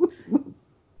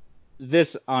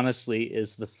 This honestly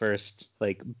is the first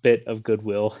like bit of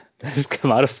goodwill that has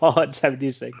come out of Fallout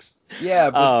 76.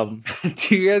 Yeah, but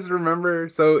do you guys remember?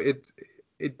 So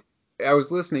I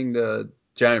was listening to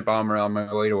Giant Bomber on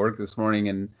my way to work this morning,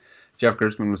 and Jeff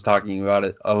Gerstmann was talking about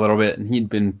it a little bit, and he'd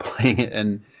been playing it,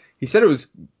 and he said it was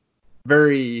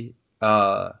very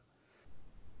it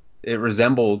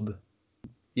resembled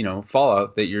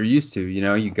Fallout that you're used to.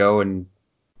 You go and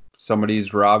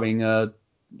somebody's robbing a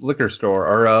liquor store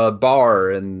or a bar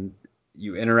and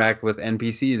you interact with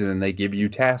NPCs and they give you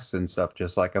tasks and stuff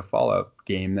just like a Fallout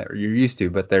game that you're used to,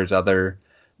 but there's other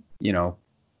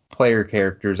player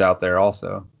characters out there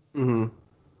also. Mm-hmm.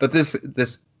 But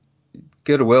this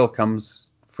goodwill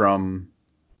comes from,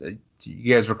 do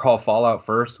you guys recall Fallout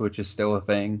First, which is still a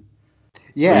thing?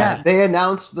 Yeah, they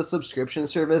announced the subscription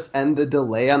service and the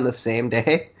delay on the same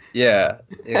day. Yeah,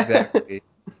 exactly.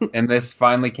 And this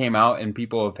finally came out, and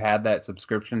people have had that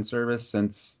subscription service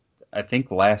since, I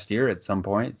think, last year at some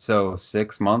point. So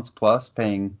 6 months plus,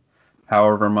 paying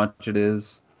however much it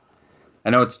is. I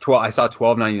know it's I saw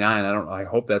 $12.99. I don't know. I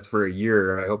hope that's for a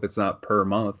year. I hope it's not per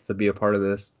month to be a part of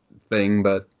this thing.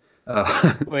 But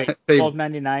wait,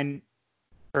 $12.99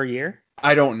 per year?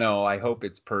 I don't know. I hope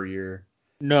it's per year.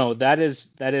 No, that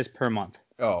is per month.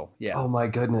 Oh yeah. Oh my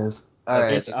goodness. All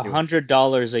right. It's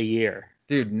 $100 a year.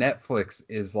 Dude, Netflix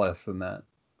is less than that.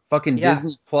 Fucking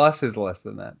Disney Plus is less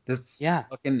than that. This is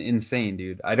fucking insane,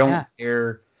 dude. I don't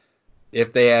care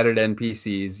if they added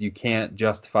NPCs. You can't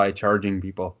justify charging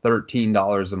people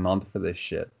 $13 a month for this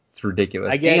shit. It's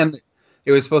ridiculous. And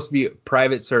it was supposed to be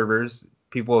private servers.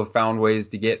 People have found ways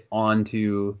to get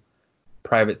onto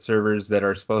private servers that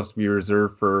are supposed to be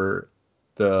reserved for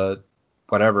the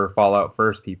whatever Fallout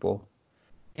First people.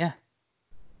 Yeah.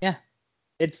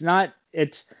 It's not.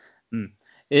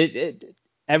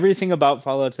 Everything about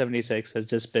Fallout 76 has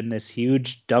just been this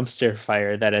huge dumpster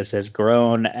fire that has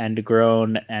grown and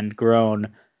grown and grown.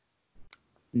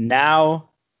 Now,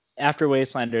 after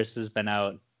Wastelanders has been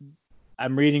out,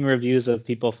 I'm reading reviews of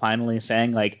people finally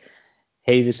saying like,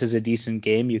 "Hey, this is a decent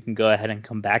game. You can go ahead and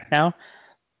come back now."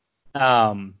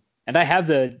 And I have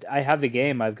the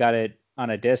game. I've got it on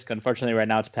a disc. Unfortunately, right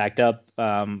now it's packed up.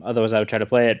 Otherwise, I would try to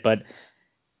play it. But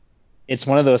it's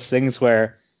one of those things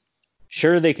where,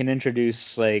 sure, they can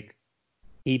introduce like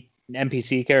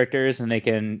NPC characters and they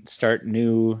can start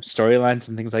new storylines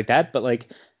and things like that. But like,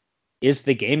 is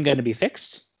the game going to be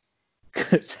fixed?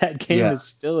 Because that game is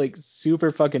still like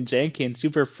super fucking janky and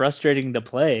super frustrating to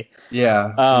play.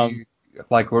 Yeah.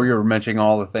 Like where you were mentioning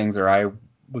all the things, or I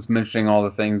was mentioning all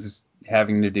the things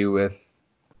having to do with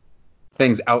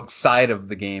things outside of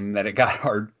the game that it got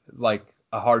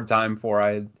a hard time for.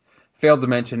 I failed to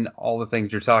mention all the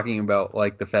things you're talking about,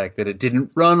 like the fact that it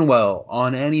didn't run well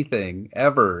on anything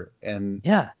ever. And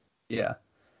yeah. And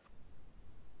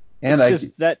it's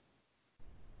just that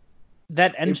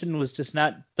engine was just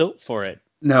not built for it.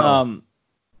 No.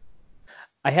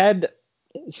 I had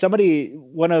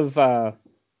one of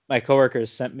my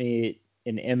coworkers sent me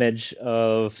an image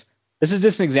of, this is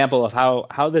just an example of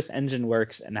how this engine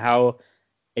works and how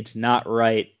it's not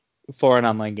right for an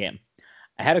online game.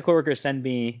 I had a coworker send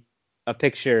me a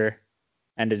picture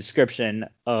and a description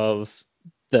of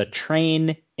the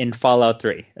train in Fallout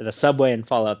 3, or the subway in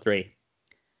Fallout 3.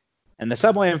 And the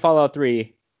subway in Fallout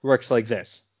 3 works like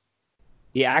this.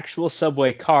 The actual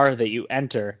subway car that you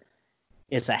enter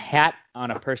is a hat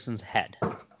on a person's head.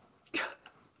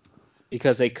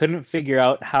 Because they couldn't figure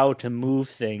out how to move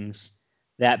things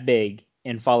that big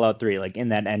in Fallout 3, like in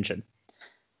that engine.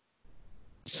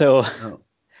 So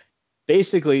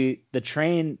basically,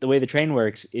 the way the train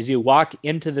works is you walk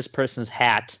into this person's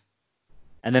hat,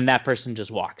 and then that person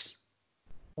just walks.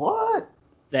 What?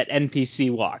 That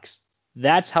NPC walks.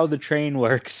 That's how the train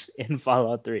works in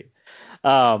Fallout 3.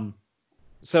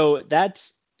 So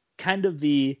that's kind of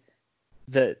the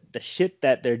shit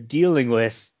that they're dealing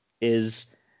with,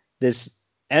 is this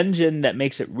engine that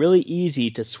makes it really easy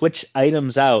to switch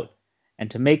items out and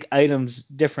to make items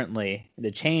differently, to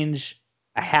change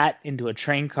a hat into a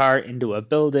train car, into a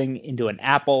building, into an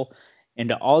apple,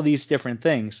 into all these different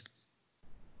things.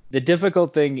 The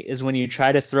difficult thing is when you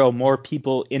try to throw more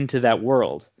people into that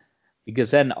world,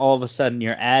 because then all of a sudden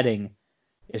you're adding,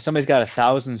 if somebody's got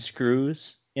 1,000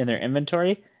 screws in their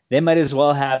inventory, they might as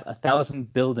well have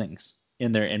 1,000 buildings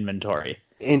in their inventory.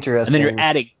 Interesting. And then you're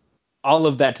adding all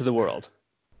of that to the world.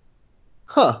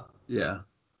 Huh. Yeah.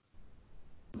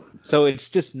 So it's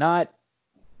just not,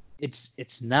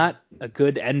 it's not a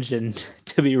good engine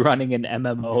to be running an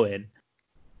MMO in.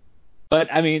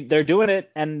 But I mean, they're doing it,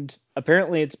 and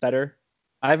apparently it's better.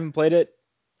 I haven't played it.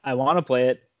 I want to play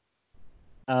it.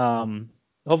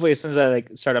 Hopefully, as soon as I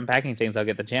start unpacking things, I'll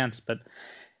get the chance. But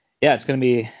yeah, it's gonna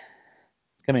be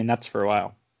nuts for a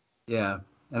while. Yeah,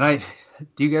 and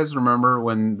do you guys remember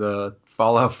when the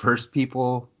Fallout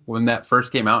when that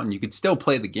first came out, and you could still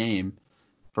play the game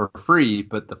for free,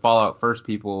 but the Fallout First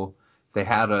people, they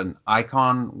had an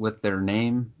icon with their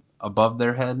name above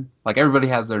their head. Like everybody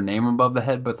has their name above the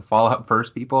head, but the Fallout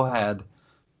First people had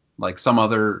like some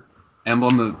other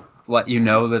emblem to let you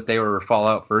know that they were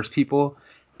Fallout First people,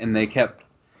 and they kept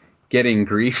getting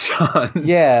griefed on.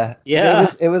 Yeah. Yeah.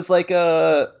 It was like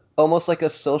almost like a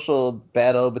social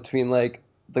battle between like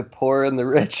the poor and the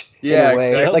rich in a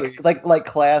way. Exactly. Like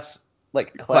class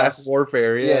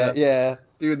warfare. Yeah. Yeah.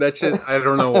 Dude, that shit, I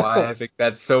don't know why. I think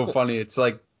that's so funny. It's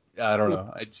like, I don't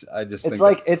know. I just think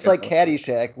it's like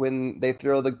Caddyshack when they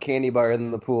throw the candy bar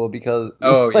in the pool because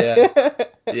oh yeah.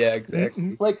 Yeah,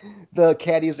 exactly. Like the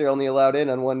caddies are only allowed in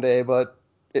on one day, but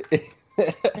if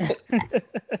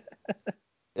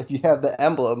you have the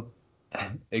emblem.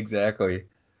 Exactly.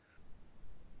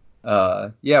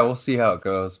 Yeah, we'll see how it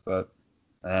goes, but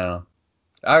I don't know.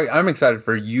 I'm excited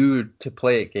for you to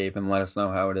play it, Gabe, and let us know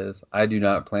how it is. I do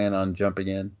not plan on jumping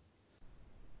in.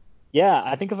 Yeah,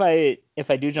 I think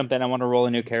if I do jump in, I want to roll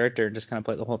a new character and just kind of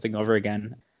play the whole thing over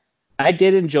again. I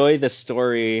did enjoy the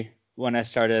story when I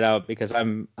started out, because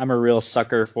I'm a real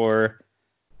sucker for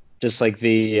just like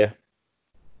the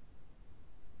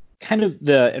kind of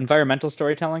the environmental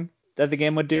storytelling that the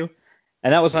game would do.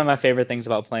 And that was one of my favorite things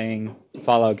about playing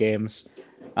Fallout games.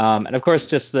 And of course,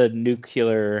 just the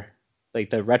nuclear, like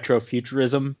the retro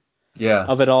futurism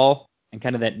of it all, and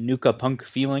kind of that nuka punk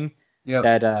feeling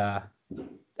that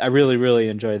I really, really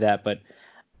enjoy that. But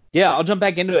yeah, I'll jump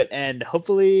back into it, and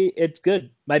hopefully it's good.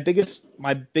 My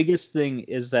biggest thing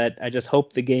is that I just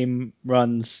hope the game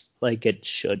runs like it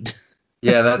should.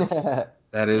 Yeah,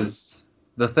 that is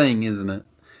the thing, isn't it?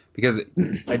 Because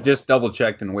I just double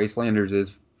checked, and Wastelanders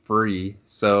is free.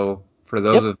 So for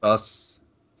those of us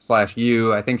 /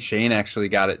 you, I think Shane actually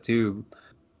got it too.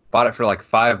 Bought it for like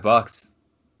 $5,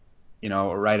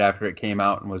 right after it came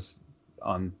out, and was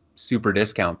on super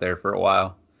discount there for a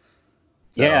while.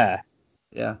 So, yeah,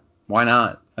 why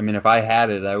not? I mean, if I had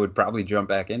it, I would probably jump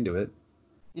back into it.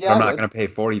 Yeah, but I'm not going to pay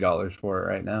 $40 for it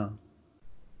right now.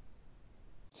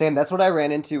 Same. That's what I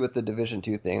ran into with the Division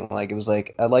 2 thing. Like, it was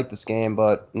like, I like this game,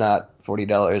 but not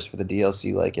 $40 for the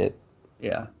DLC like it.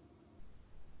 Yeah.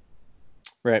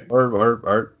 Right.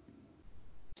 Or.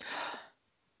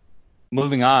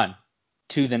 Moving on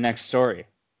to the next story.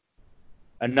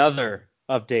 Another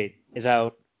update is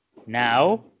out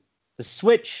now. The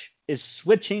Switch is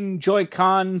switching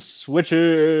Joy-Con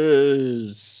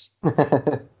switches.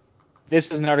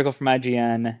 This is an article from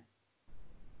IGN.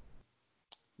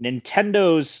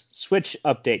 Nintendo's Switch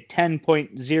update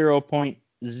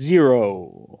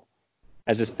 10.0.0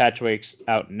 as this patch works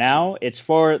out now. It's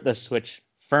for the Switch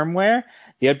firmware.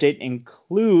 The update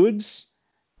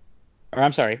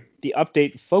the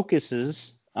update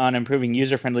focuses on improving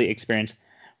user-friendly experience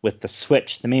with the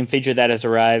Switch. The main feature that has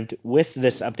arrived with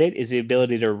this update is the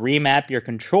ability to remap your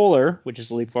controller, which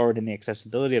is a leap forward in the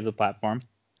accessibility of the platform.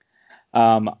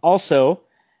 Also,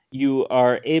 you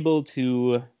are able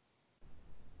to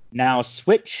now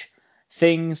switch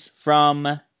things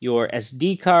from your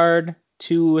SD card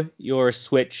to your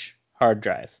Switch hard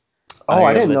drive. Oh,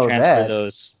 I didn't able to know transfer that.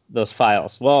 those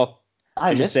files. Well,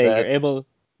 I just missed say that.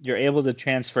 you're able to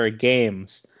transfer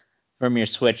games from your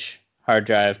Switch hard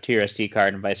drive to your SD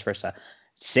card and vice versa.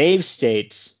 Save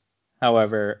states,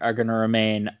 however, are going to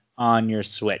remain on your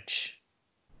Switch.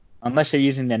 Unless you're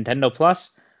using Nintendo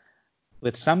Plus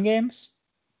with some games,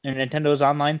 and Nintendo's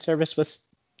online service with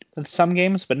some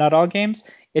games, but not all games,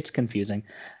 it's confusing.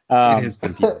 It is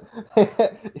confusing.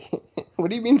 What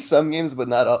do you mean some games, but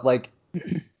not all, like,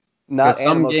 not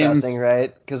Animal Crossing,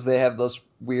 right? Because they have those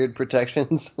weird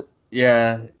protections.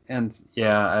 Yeah,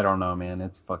 I don't know, man.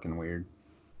 It's fucking weird.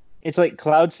 It's like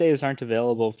cloud saves aren't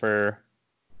available for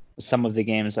some of the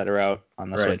games that are out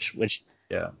on the Switch, which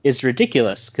is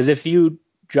ridiculous. Because if you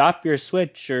drop your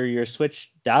Switch or your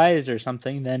Switch dies or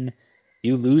something, then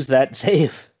you lose that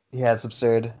save. Yeah, it's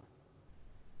absurd.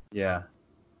 Yeah,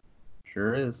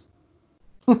 sure is.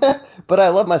 But I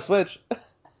love my Switch.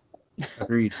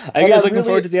 Agreed. Are you guys looking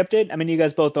forward to the update? I mean, you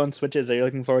guys both own Switches. Are you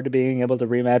looking forward to being able to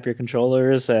remap your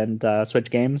controllers and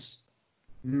switch games?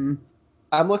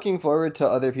 I'm looking forward to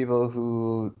other people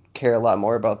who care a lot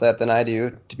more about that than I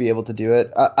do to be able to do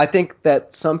it. I think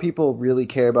that some people really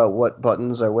care about what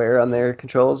buttons are where on their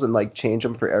controls and like change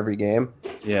them for every game.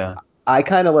 Yeah. I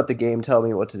kind of let the game tell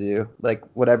me what to do. Like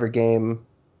whatever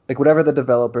the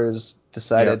developers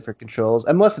decided for controls,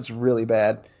 unless it's really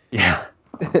bad. Yeah.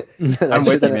 I'm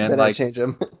with you, man. Then I change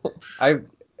them. I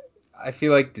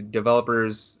feel like the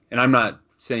developers, and I'm not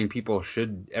saying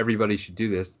everybody should do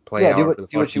this, however the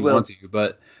fuck you want to,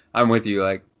 but I'm with you.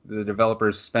 Like the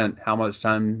developers spent how much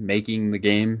time making the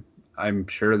game? I'm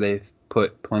sure they've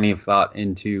put plenty of thought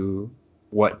into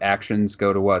what actions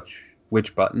go to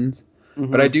which buttons. Mm-hmm.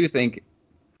 But I do think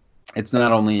it's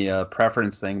not only a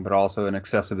preference thing, but also an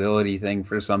accessibility thing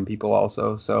for some people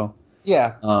also. So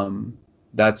yeah,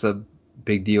 that's a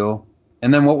big deal.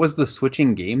 And then what was the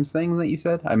switching games thing that you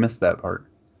said? I missed that part.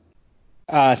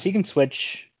 So you can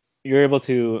switch. You're able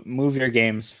to move your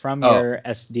games from your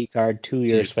SD card to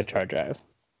your Switch hard drive.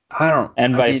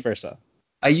 And vice versa.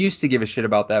 I used to give a shit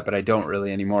about that, but I don't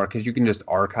really anymore because you can just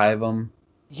archive them.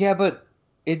 Yeah, but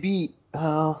it'd be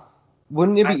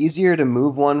wouldn't it be easier to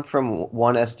move one from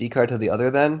one SD card to the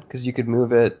other then? Because you could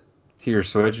move it to your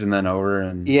Switch and then over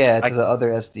and to the other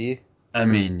SD. I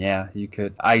mean, yeah, you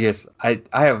could. I guess I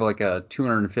have like a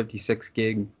 256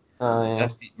 gig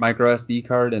micro SD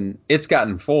card, and it's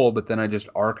gotten full, but then I just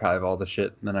archive all the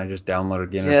shit, and then I just download it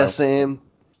again. Yeah, same.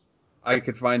 I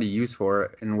could find a use for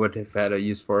it, and would have had a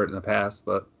use for it in the past,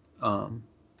 but I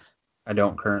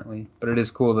don't currently. But it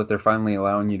is cool that they're finally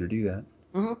allowing you to do that.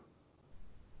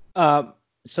 Mm-hmm.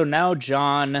 So now,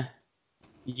 John,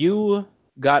 you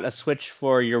got a Switch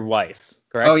for your wife,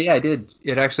 correct? Oh, yeah, I did.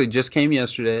 It actually just came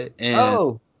yesterday,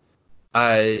 and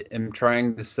I am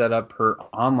trying to set up her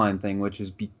online thing, which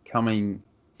is becoming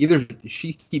either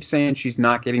she keeps saying she's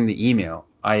not getting the email.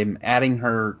 I'm adding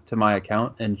her to my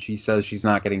account, and she says she's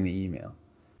not getting the email.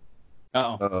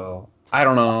 Oh. So I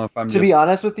don't know if I'm to be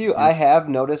honest with you, I have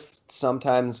noticed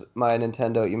sometimes my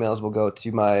Nintendo emails will go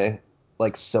to my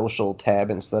like social tab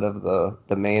instead of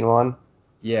the main one.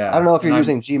 Yeah. I don't know if you're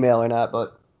using Gmail or not,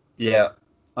 but yeah.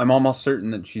 I'm almost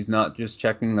certain that she's not just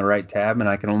checking the right tab, and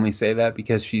I can only say that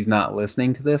because she's not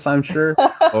listening to this, I'm sure.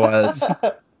 Otherwise,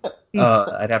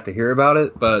 I'd have to hear about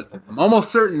it, but I'm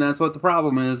almost certain that's what the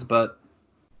problem is, but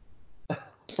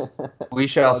we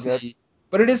shall see. Good.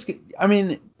 But it is, I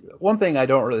mean, one thing I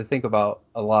don't really think about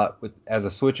a lot as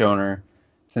a Switch owner,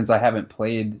 since I haven't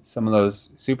played some of those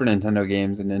Super Nintendo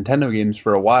games and Nintendo games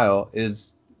for a while,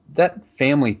 is that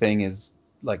family thing is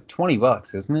like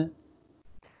 $20, isn't it?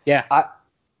 Yeah.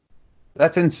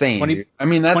 That's insane. 20 dude. I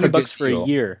mean, that's 20 a good bucks for a deal.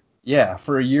 year. Yeah,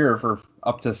 for a year for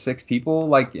up to 6 people.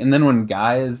 Like, and then when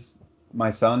my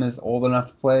son is old enough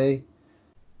to play,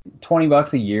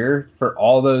 $20 a year for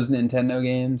all those Nintendo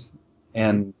games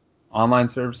and online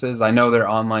services. I know their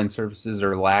online services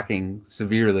are lacking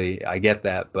severely. I get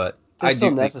that, but They're I still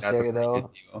do think that's a necessary pretty good though,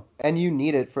 deal. and you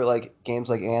need it for like games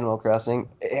like Animal Crossing.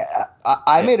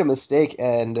 I made a mistake,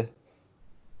 and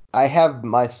I have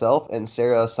myself and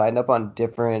Sarah signed up on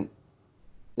different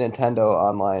Nintendo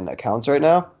online accounts right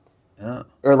now, Yeah.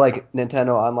 or like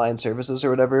Nintendo online services or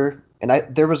whatever. And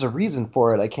there was a reason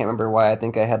for it. I can't remember why. I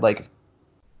think I had like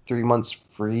 3 months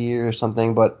free or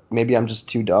something, but maybe I'm just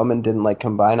too dumb and didn't like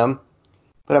combine them.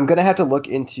 But I'm gonna have to look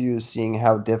into seeing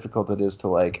how difficult it is to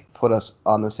like put us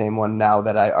on the same one now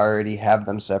that I already have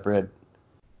them separate.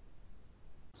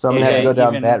 So I'm gonna have to go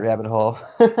down that rabbit hole.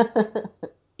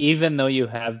 Even though you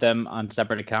have them on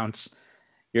separate accounts,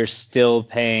 you're still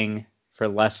paying for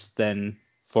less than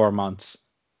 4 months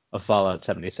of Fallout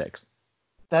 76.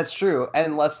 That's true,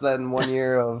 and less than 1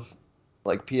 year of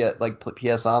like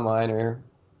PS Online or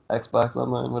Xbox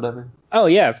Online, whatever. Oh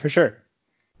yeah, for sure.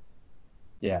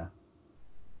 Yeah.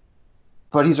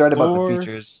 But he's right about the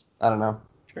features. I don't know.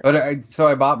 But so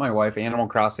I bought my wife Animal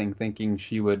Crossing thinking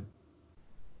she would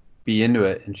be into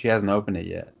it, and she hasn't opened it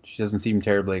yet. She doesn't seem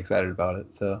terribly excited about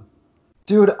it. So,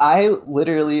 Dude, I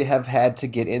literally have had to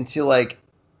get into like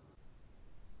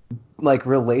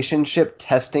relationship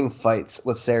testing fights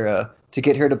with Sarah to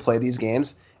get her to play these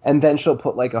games, and then she'll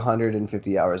put like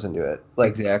 150 hours into it.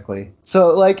 Like exactly. So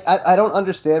like I don't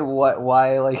understand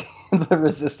why like the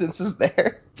resistance is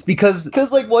there. It's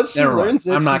because like once she learns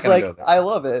it, I'm not she's gonna like, go there. I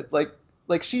love it.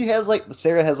 Like she has like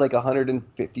Sarah has like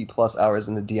 150 plus hours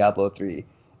into Diablo 3.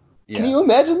 Yeah. Can you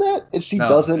imagine that? If she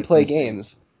doesn't play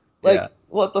games. Like,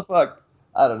 what the fuck?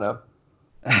 I don't know.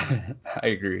 I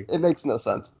agree. It makes no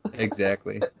sense.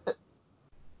 Exactly.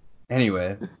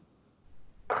 Anyway.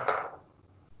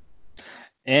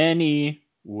 Speaking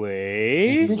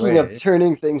of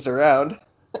turning things around.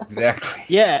 Exactly.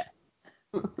 Yeah.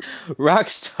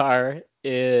 Rockstar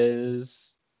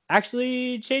is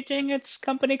actually changing its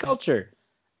company culture,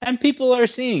 and people are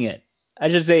seeing it. I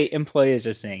should say employees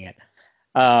are seeing it.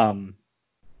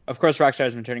 Of course, Rockstar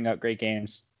has been turning out great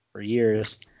games for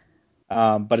years,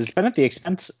 but it's been at the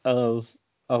expense of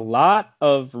a lot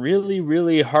of really,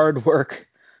 really hard work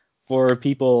for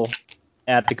people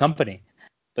at the company.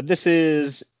 But this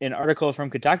is an article from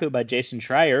Kotaku by Jason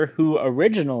Schreier, who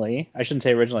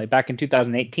back in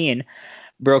 2018,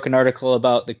 broke an article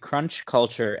about the crunch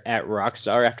culture at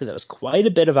Rockstar after there was quite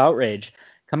a bit of outrage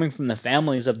coming from the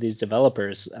families of these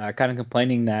developers, kind of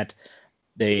complaining that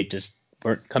they just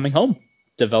weren't coming home.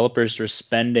 Developers were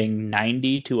spending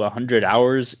 90 to 100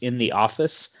 hours in the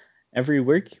office every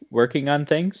week working on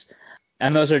things.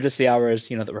 And those are just the hours,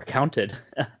 that were counted.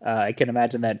 I can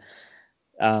imagine that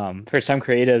for some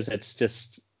creatives, it's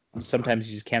just sometimes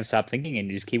you just can't stop thinking and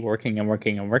you just keep working and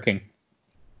working and working.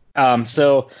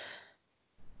 So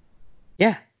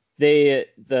yeah,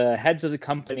 the heads of the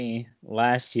company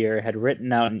last year had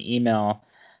written out an email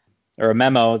or a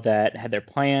memo that had their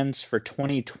plans for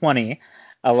 2020,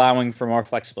 allowing for more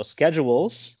flexible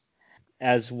schedules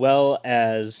as well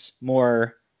as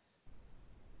more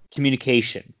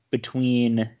communication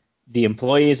between the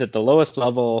employees at the lowest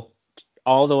level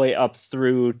all the way up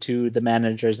through to the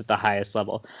managers at the highest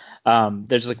level.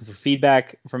 They're just looking for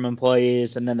feedback from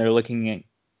employees, and then they're looking at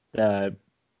the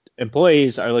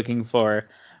employees are looking for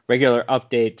regular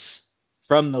updates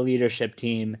from the leadership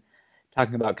team,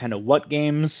 talking about kind of what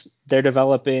games they're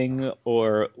developing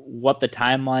or what the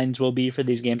timelines will be for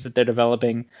these games that they're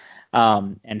developing,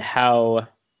 and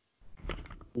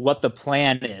what the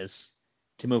plan is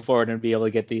to move forward and be able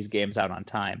to get these games out on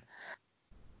time.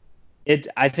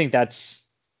 I think that's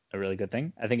a really good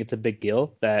thing. I think it's a big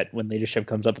deal that when leadership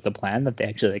comes up with a plan that they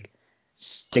actually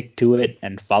stick to it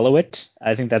and follow it.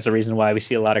 I think that's the reason why we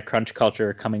see a lot of crunch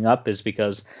culture coming up, is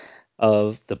because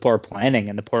of the poor planning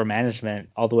and the poor management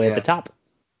all the way at the top.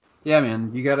 Yeah,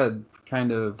 man, you gotta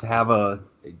kind of have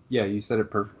you said it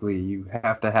perfectly. You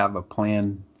have to have a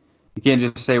plan. You can't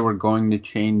just say we're going to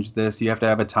change this. You have to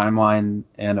have a timeline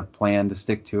and a plan to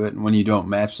stick to it. And when you don't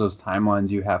match those timelines,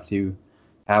 you have to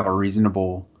have a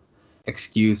reasonable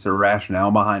excuse or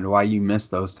rationale behind why you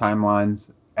missed those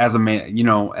timelines. As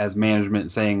as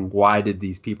management saying, why did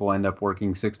these people end up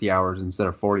working 60 hours instead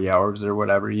of 40 hours or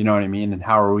whatever? You know what I mean? And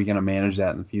how are we going to manage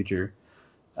that in the future?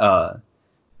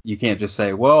 You can't just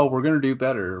say, well, we're going to do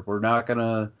better. We're not going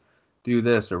to do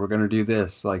this or we're going to do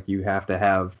this. Like, you have to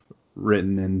have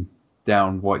written and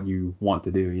down what you want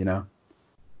to do,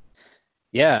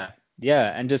 Yeah.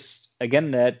 And just,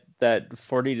 again, that that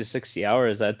 40 to 60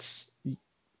 hours, that's,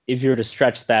 if you were to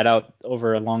stretch that out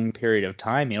over a long period of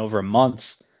time, over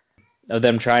months of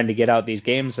them trying to get out these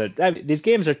games, these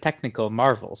games are technical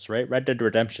marvels, right? Red Dead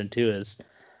Redemption 2 is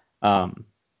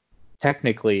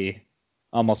technically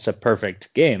almost a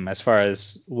perfect game as far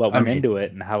as what went into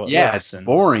it and how it yeah, looks. it's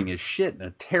boring as shit and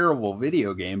a terrible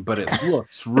video game, but it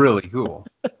looks really cool.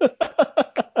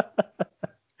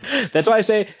 That's why I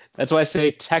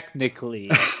say technically.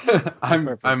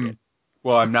 I'm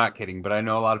not kidding, but I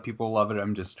know a lot of people love it.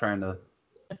 I'm just trying to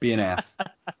be an ass.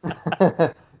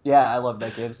 Yeah, I love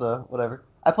that game, so whatever.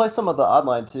 I play some of the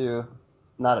online too,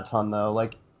 not a ton though.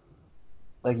 Like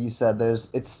you said,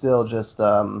 it's still just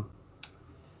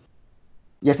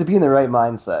you have to be in the right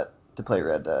mindset to play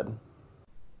Red Dead.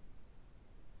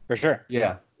 For sure.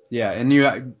 Yeah,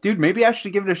 and dude, maybe I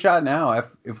should give it a shot now.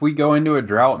 If we go into a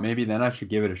drought, maybe then I should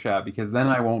give it a shot, because then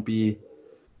I won't be.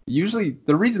 Usually,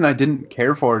 the reason I didn't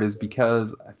care for it is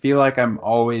because I feel like I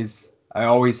always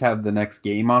have the next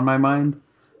game on my mind.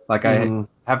 Like I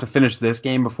have to finish this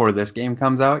game before this game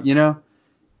comes out,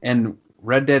 And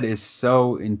Red Dead is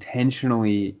so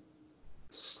intentionally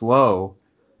slow,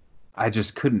 I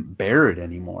just couldn't bear it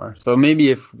anymore. So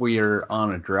maybe if we're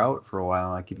on a drought for a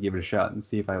while, I could give it a shot and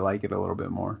see if I like it a little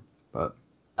bit more. But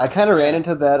I kind of ran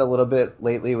into that a little bit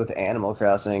lately with Animal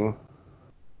Crossing,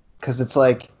 because it's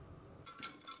like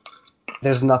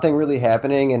there's nothing really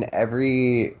happening, and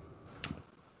every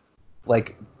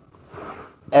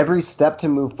step to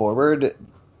move forward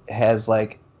has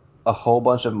like a whole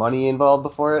bunch of money involved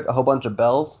before it, a whole bunch of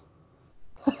bells.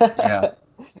 yeah.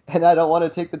 And I don't want to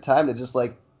take the time to just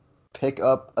like pick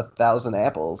up 1,000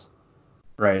 apples.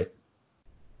 Right.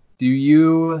 Do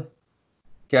you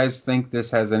guys think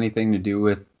this has anything to do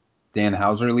with Dan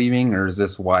Houser leaving, or is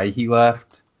this why he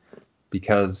left?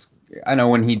 Because I know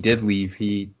when he did leave,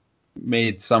 he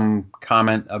made some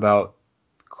comment about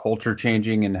culture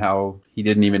changing and how he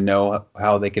didn't even know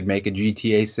how they could make a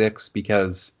GTA 6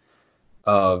 because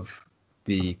of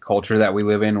the culture that we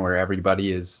live in, where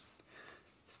everybody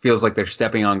feels like they're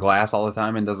stepping on glass all the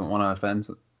time and doesn't want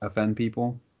to offend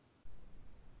people.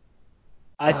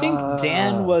 I think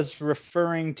Dan was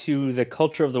referring to the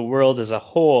culture of the world as a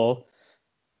whole,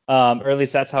 or at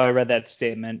least that's how I read that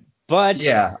statement. But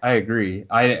yeah, I agree.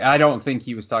 I don't think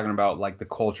he was talking about like the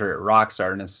culture at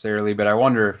Rockstar necessarily, but I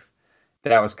wonder if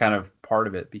that was kind of part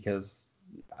of it, because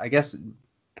I guess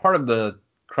part of the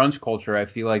crunch culture I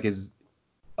feel like is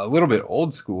a little bit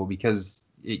old school, because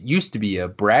it used to be a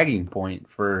bragging point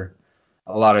for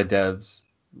a lot of devs.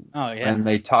 Oh yeah. When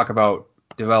they talk about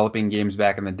developing games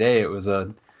back in the day, it was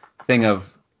a thing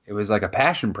of, it was like a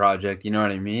passion project, you know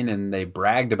what I mean? And they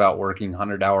bragged about working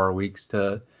 100-hour weeks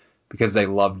because they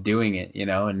loved doing it,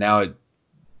 and now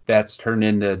that's turned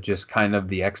into just kind of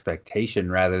the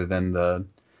expectation rather than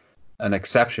an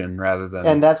exception rather than.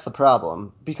 And that's the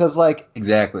problem, because like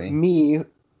exactly me,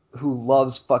 who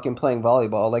loves fucking playing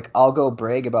volleyball, like I'll go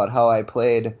brag about how I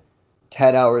played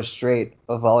 10 hours straight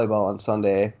of volleyball on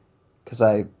Sunday because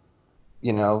I,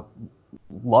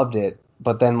 loved it.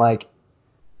 But then like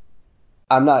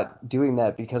I'm not doing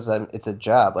that because it's a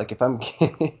job. Like if I'm,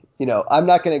 I'm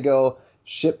not going to go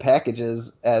ship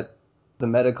packages at the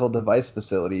medical device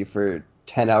facility for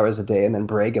 10 hours a day and then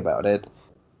brag about it.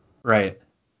 Right.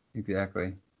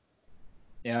 Exactly.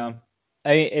 Yeah.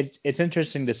 It's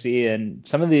interesting to see, and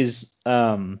some of these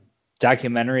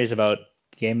documentaries about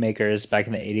game makers back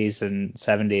in the 80s and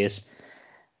 70s.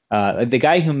 The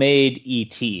guy who made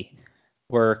E.T.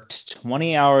 worked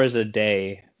 20 hours a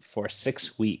day for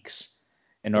 6 weeks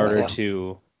in order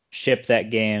to ship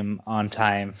that game on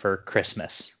time for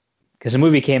Christmas, because the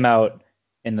movie came out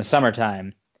in the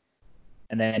summertime,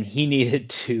 and then he needed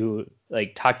to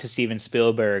like talk to Steven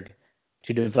Spielberg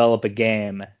to develop a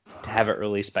game to have it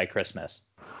released by Christmas.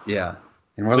 Yeah.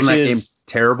 And wasn't that game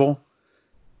terrible?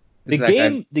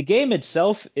 The game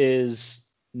itself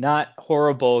is not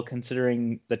horrible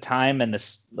considering the time and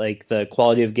the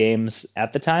quality of games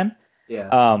at the time.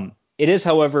 Yeah. It is,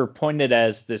 however, pointed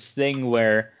as this thing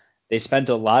where they spent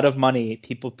a lot of money,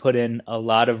 people put in a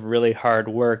lot of really hard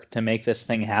work to make this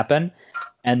thing happen,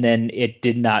 and then it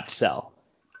did not sell.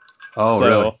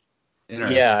 Oh,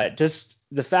 really? Yeah, just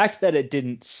the fact that it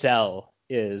didn't sell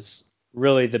is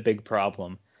really the big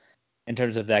problem in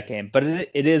terms of that game. But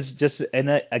it is just,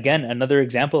 again, another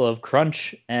example of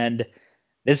crunch, and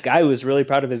this guy was really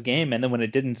proud of his game, and then when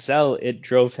it didn't sell, it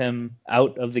drove him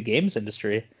out of the games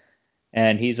industry,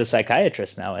 and he's a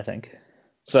psychiatrist now, I think.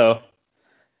 So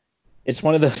it's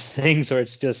one of those things where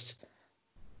it's just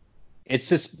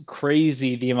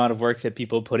crazy the amount of work that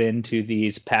people put into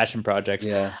these passion projects.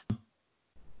 Yeah.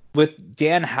 with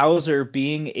Dan Houser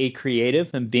being a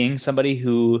creative and being somebody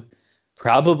who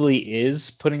probably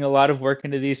is putting a lot of work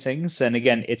into these things, and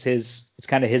again, it's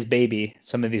kind of his baby,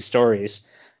 some of these stories.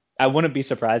 I wouldn't be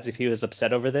surprised if he was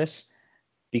upset over this,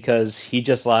 because he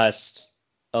just lost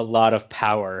a lot of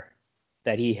power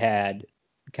that he had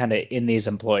kind of in these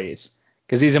employees,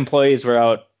 because these employees were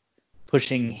out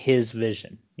pushing his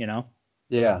vision, you know?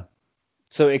 Yeah.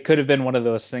 So it could have been one of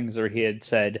those things where he had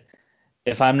said,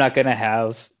 if I'm not going to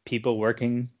have people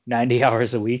working 90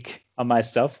 hours a week on my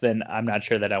stuff, then I'm not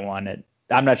sure that I want it.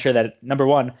 I'm not sure that, number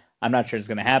one, I'm not sure it's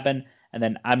going to happen. And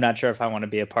then I'm not sure if I want to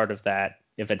be a part of that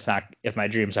if my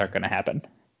dreams aren't going to happen.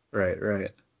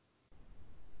 Right.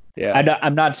 Yeah.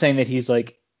 I'm not saying that he's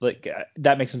like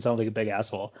that makes him sound like a big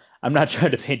asshole. I'm not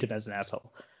trying to paint him as an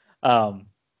asshole.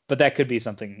 But that could be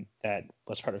something that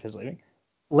was part of his leaving.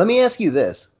 Let me ask you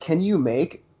this. Can you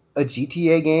make a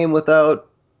GTA game without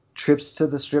trips to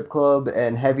the strip club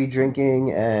and heavy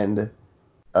drinking and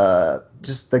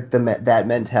just like that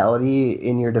mentality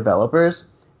in your developers?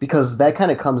 Because that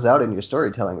kind of comes out in your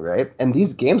storytelling, right? And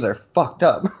these games are fucked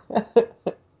up.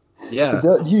 Yeah.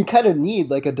 So you kind of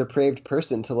need like a depraved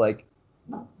person to like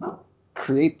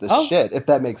create the shit, if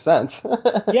that makes sense.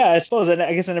 Yeah, I suppose.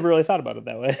 I guess I never really thought about it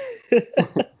that way.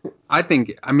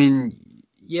 I mean,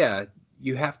 yeah,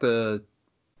 you have to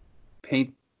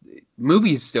paint.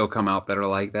 Movies still come out that are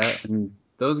like that, and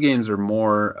those games are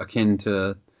more akin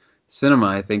to cinema,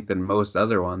 I think, than most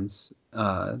other ones.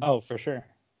 Oh, for sure.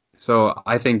 So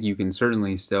I think you can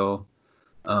certainly still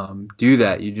do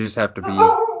that. You just have to be.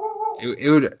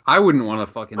 I wouldn't want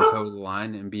to fucking toe the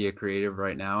line and be a creative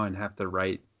right now and have to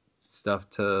write stuff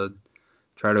to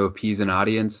try to appease an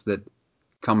audience that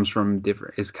comes from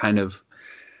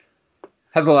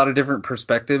has a lot of different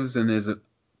perspectives and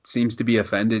seems to be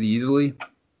offended easily.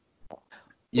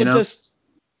 You know?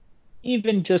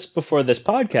 Even just before this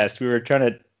podcast, we were trying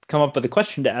to come up with a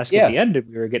question to ask at the end, and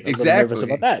we were getting a little nervous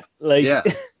about that. Like,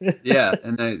 yeah,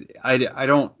 and I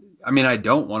don't. I mean, I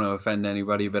don't want to offend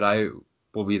anybody, but I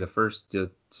will be the first to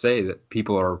say that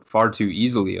people are far too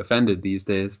easily offended these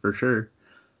days, for sure.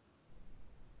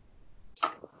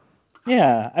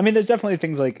 Yeah, I mean, there's definitely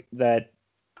things like that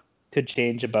could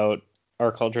change about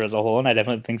our culture as a whole, and I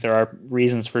definitely think there are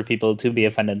reasons for people to be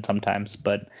offended sometimes,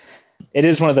 but it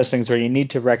is one of those things where you need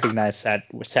to recognize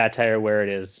satire where it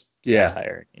is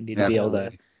satire. You need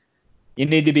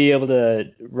to be able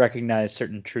to recognize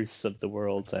certain truths of the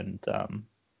world and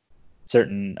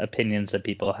certain opinions that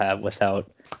people have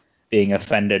without being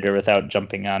offended or without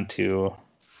jumping onto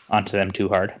them too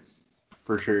hard.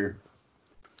 For sure.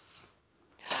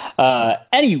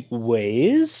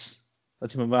 Anyways,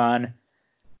 let's move on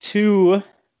to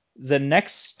the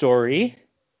next story.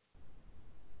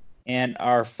 And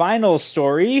our final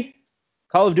story,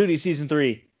 Call of Duty Season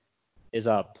 3 is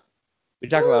up. We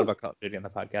talk a lot about Call of Duty on the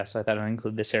podcast, so I thought I'd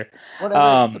include this here.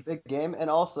 Whatever, it's a big game. And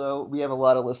also, we have a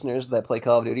lot of listeners that play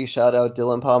Call of Duty. Shout out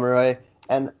Dylan Pomeroy.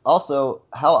 And also,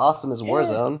 how awesome is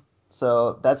Warzone?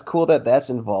 So that's cool that that's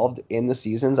involved in the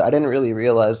seasons. I didn't really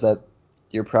realize that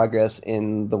your progress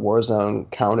in the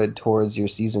Warzone counted towards your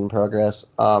season progress.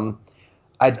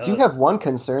 I do have one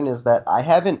concern, is that I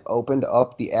haven't opened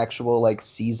up the actual like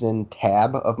season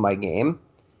tab of my game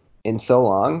in so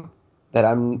long that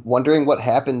I'm wondering what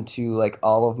happened to like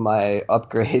all of my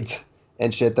upgrades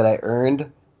and shit that I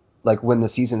earned like when the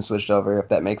season switched over, if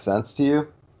that makes sense to you.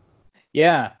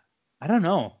 Yeah, I don't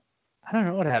know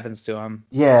what happens to them.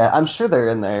 Yeah, I'm sure they're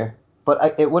in there,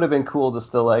 but it would have been cool to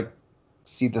still like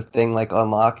see the thing like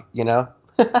unlock, you know?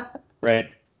 Right.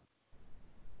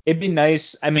 It'd be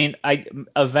nice. I mean,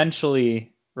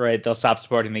 eventually, right, they'll stop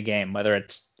supporting the game, whether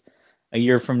it's a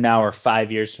year from now or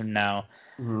 5 years from now.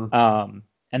 Mm-hmm.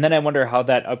 And then I wonder how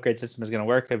that upgrade system is going to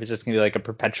work. If it's just going to be like a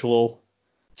perpetual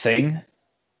thing.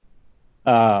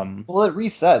 Well, it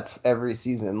resets every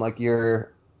season. Like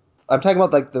I'm talking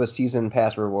about like the season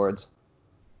pass rewards.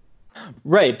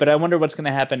 Right, but I wonder what's going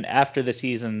to happen after the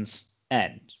seasons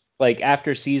end. Like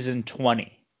after season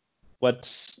 20,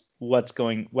 what's it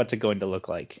going to look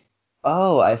like?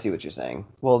 Oh, I see what you're saying.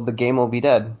 Well, the game will be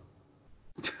dead.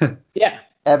 Yeah.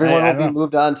 Everyone will be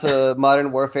moved on to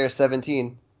Modern Warfare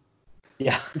 17.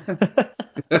 Yeah.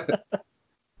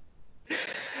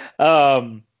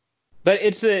 But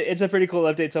it's a pretty cool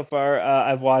update so far.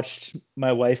 I've watched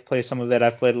my wife play some of it.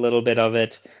 I've played a little bit of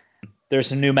it. There's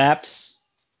some new maps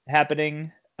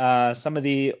happening. Some of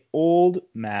the old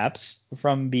maps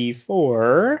from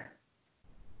before.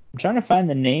 I'm trying to find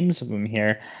the names of them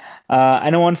here. I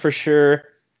know one for sure,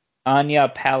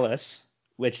 Anya Palace,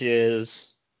 which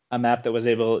is a map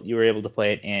that you were able to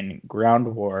play it in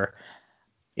Ground War,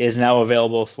 is now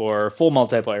available for full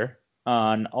multiplayer.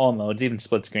 on all modes, even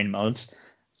split screen modes.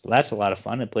 So that's a lot of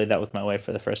fun. I played that with my wife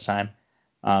for the first time,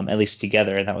 at least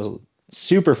together, and that was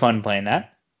super fun playing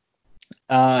that.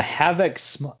 Havoc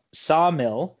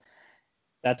Sawmill.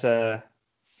 That's a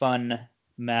fun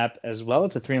map as well.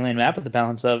 It's a 3-lane map with a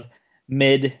balance of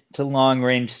mid to long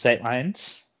range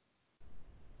sightlines.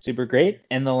 Super great.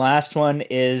 And the last one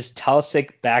is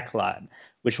Talsik Backlot,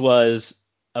 which was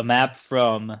a map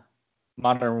from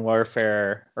Modern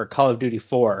Warfare, or Call of Duty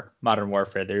 4 Modern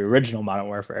Warfare, the original Modern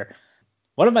Warfare.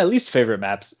 One of my least favorite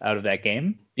maps out of that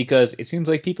game, because it seems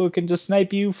like people can just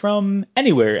snipe you from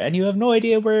anywhere and you have no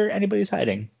idea where anybody's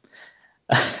hiding.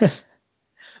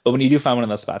 But when you do find one of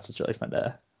those spots, it's really fun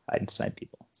to hide and snipe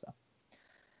people. So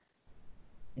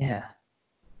yeah.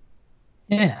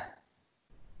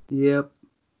 Yep.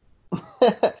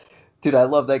 Dude, I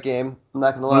love that game. I'm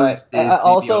not gonna One of lie. these days, maybe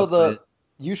Also, I'll play it.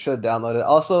 you should download it.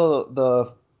 Also,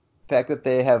 the fact that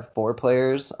they have 4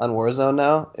 players on Warzone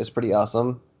now is pretty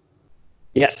awesome.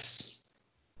 Yes.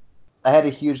 I had a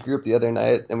huge group the other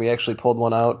night, and we actually pulled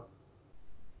one out.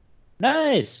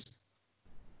 Nice.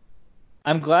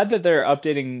 I'm glad that they're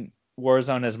updating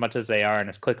Warzone as much as they are and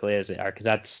as quickly as they are,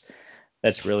 because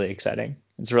that's really exciting.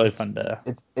 It's really fun to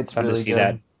It's fun really to see good.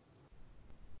 that.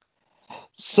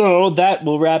 So that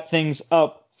will wrap things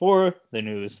up for the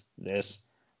news this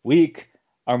week.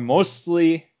 Our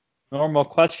mostly normal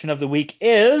question of the week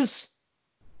is,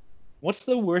 what's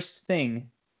the worst thing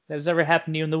that has ever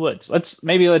happened to you in the woods? Let's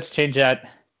change that.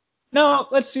 No,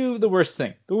 let's do the worst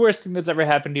thing. The worst thing that's ever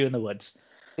happened to you in the woods.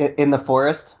 In the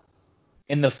forest?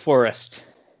 In the forest.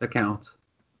 That counts.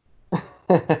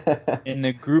 In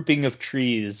the grouping of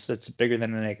trees that's bigger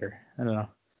than an acre. I don't know.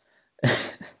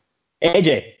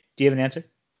 AJ, do you have an answer?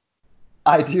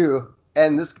 I do.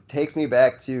 And this takes me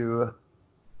back to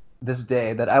this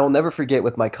day that I will never forget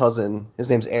with my cousin. His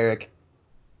name's Eric.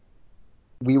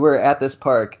 We were at this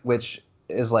park, which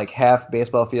is like half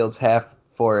baseball fields, half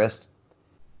forest.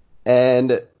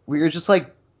 And we were just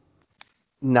like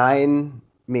 9,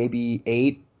 maybe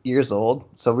 8 years old.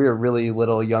 So we were really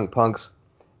little young punks.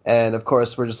 And of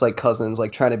course, we're just like cousins,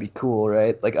 like trying to be cool,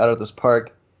 right? Like out of this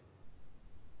park.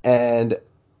 And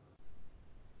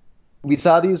we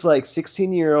saw these like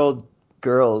 16-year-old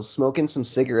girls smoking some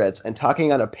cigarettes and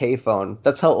talking on a payphone.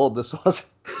 That's how old this was.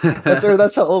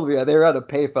 That's how old we are. They were on a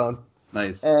payphone.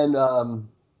 Nice. And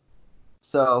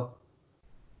so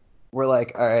we're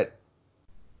like, all right,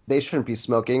 they shouldn't be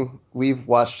smoking. We've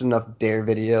watched enough Dare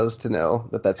videos to know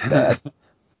that that's bad.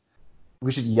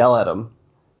 We should yell at them.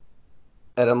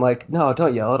 And I'm like, no,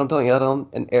 don't yell at them, don't yell at them.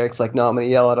 And Eric's like, no, I'm going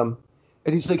to yell at them.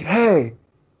 And he's like, hey,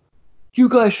 you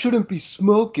guys shouldn't be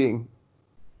smoking.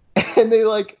 And they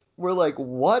like were like,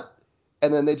 what?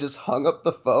 And then they just hung up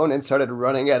the phone and started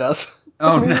running at us.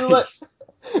 Oh, and we nice.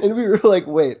 we were like,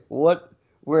 wait, what?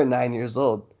 We're 9 years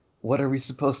old. What are we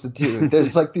supposed to do?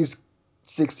 There's like these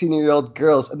 16-year-old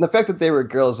girls. And the fact that they were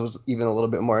girls was even a little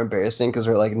bit more embarrassing because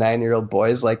we're like 9-year-old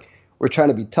boys. Like, we're trying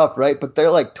to be tough, right? But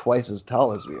they're like twice as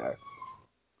tall as we are.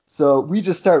 So we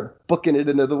just start booking it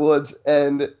into the woods,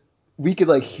 and we could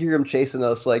like hear them chasing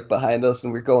us like behind us,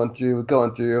 and we're going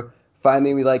through.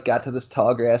 Finally, we like got to this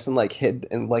tall grass and like hid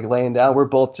and like laying down. We're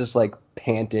both just like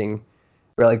panting.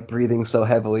 We're like breathing so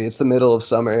heavily. It's the middle of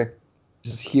summer,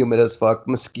 just humid as fuck,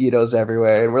 mosquitoes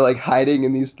everywhere, and we're like hiding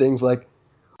in these things. Like,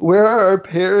 where are our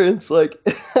parents? Like,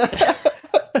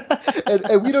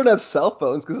 and we don't have cell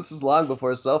phones because this is long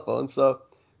before cell phones. So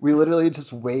we literally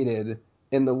just waited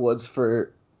in the woods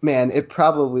for, man, it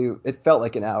felt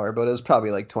like an hour, but it was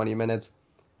probably like 20 minutes.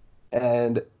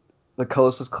 And the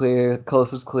coast was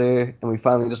clear, and we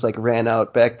finally just like ran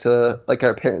out back to like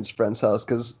our parents' friend's house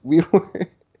because we were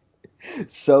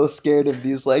so scared of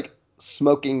these like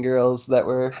smoking girls that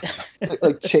were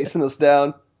like chasing us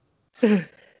down. Nice.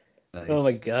 Oh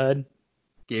my god.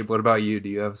 Gabe, what about you? Do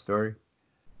you have a story?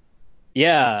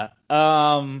 Yeah.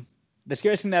 The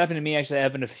scariest thing that happened to me actually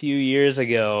happened a few years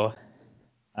ago.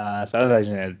 So I was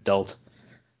actually an adult,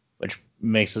 which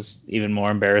makes this even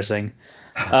more embarrassing.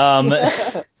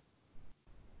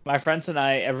 My friends and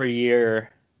I, every year,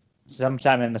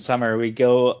 sometime in the summer, we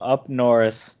go up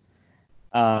north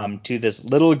to this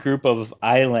little group of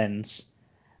islands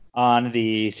on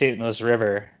the St. Louis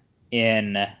River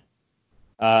in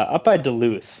up by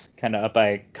Duluth, kind of up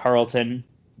by Carlton,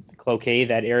 Cloquet,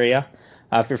 that area.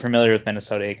 If you're familiar with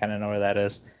Minnesota, you kind of know where that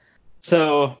is.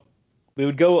 So we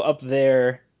would go up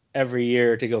there every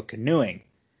year to go canoeing.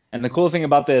 And the cool thing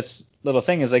about this little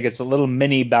thing is like it's a little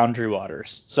mini Boundary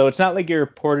Waters. So it's not like you're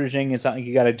portaging. It's not like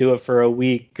you got to do it for a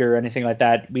week or anything like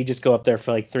that. We just go up there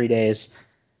for like 3 days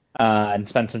and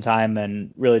spend some time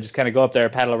and really just kind of go up there,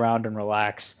 paddle around and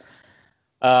relax.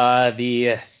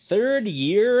 The third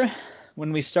year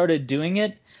when we started doing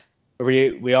it,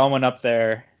 we all went up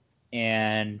there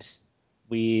and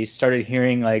we started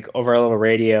hearing like over our little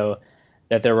radio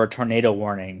that there were tornado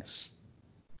warnings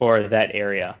for that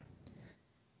area.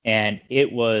 And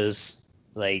it was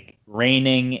like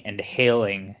raining and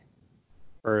hailing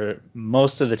for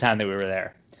most of the time that we were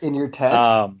there. In your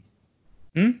tent?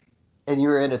 And you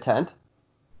were in a tent?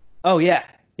 Oh, yeah.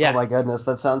 Yeah. Oh my goodness,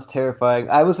 that sounds terrifying.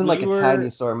 I was in like a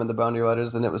tiny storm in the Boundary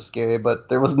Waters and it was scary, but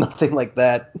there was nothing like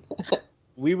that.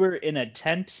 We were in a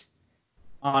tent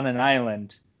on an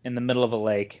island in the middle of a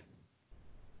lake.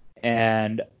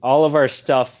 And all of our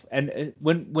stuff, and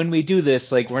when we do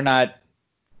this, like we're not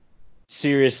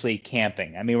seriously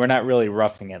camping. I mean, we're not really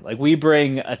roughing it. Like we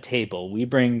bring a table, we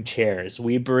bring chairs,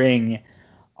 we bring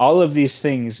all of these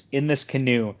things in this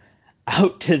canoe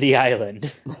out to the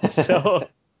island. So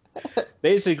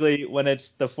basically, when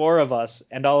it's the four of us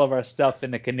and all of our stuff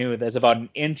in the canoe, there's about an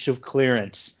inch of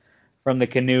clearance from the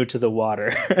canoe to the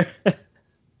water.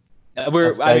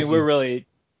 We're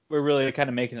really kind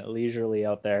of making it leisurely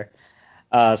out there.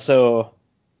 So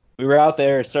we were out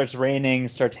there. It starts raining,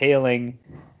 starts hailing,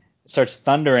 starts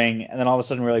thundering, and then all of a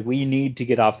sudden we're like, we need to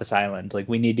get off this island. Like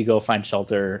we need to go find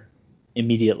shelter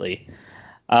immediately.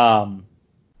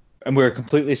 And we're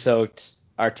completely soaked.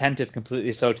 Our tent is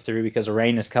completely soaked through because the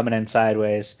rain is coming in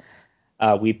sideways.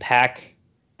 We pack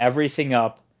everything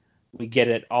up. We get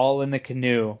it all in the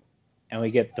canoe, and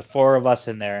we get the four of us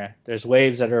in there. There's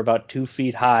waves that are about 2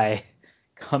 feet high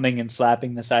coming and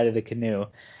slapping the side of the canoe.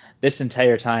 This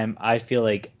entire time, I feel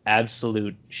like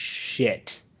absolute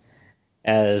shit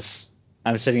as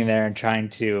I'm sitting there and trying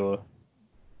to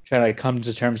come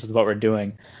to terms with what we're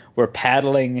doing. We're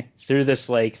paddling through this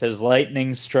lake. There's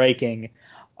lightning striking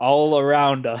all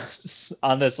around us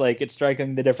on this lake. It's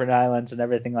striking the different islands and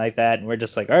everything like that. And we're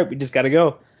just like, all right, we just got to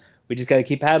go. We just got to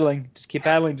keep paddling. Just keep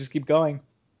paddling. Just keep going.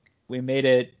 We made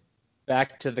it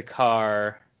back to the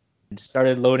car and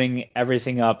started loading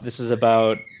everything up. This is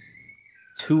about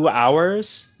 2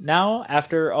 hours now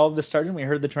after all of this started. We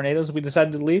heard the tornadoes. We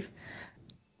decided to leave.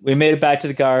 We made it back to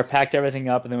the car, packed everything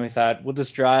up, and then we thought we'll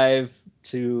just drive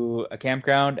to a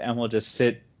campground and we'll just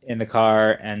sit in the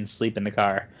car and sleep in the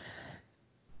car.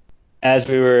 As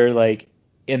we were like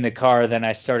in the car, then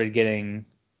I started getting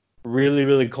really,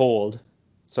 really cold.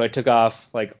 So I took off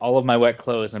like all of my wet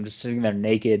clothes. I'm just sitting there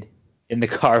naked in the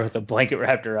car with a blanket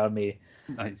wrapped around me.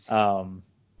 Nice. Then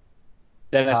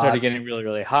I started getting really,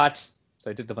 really hot.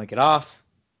 So I took the blanket off.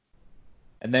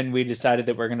 And then we decided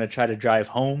that we're going to try to drive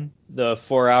home the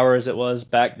 4 hours it was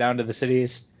back down to the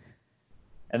cities.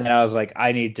 And then I was like,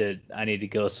 I need to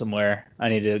go somewhere. I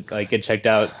need to like get checked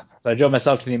out. So I drove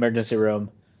myself to the emergency room.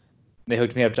 They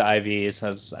hooked me up to IVs. I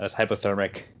was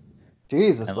hypothermic.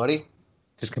 Jesus, buddy.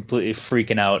 Just completely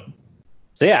freaking out.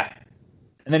 So yeah.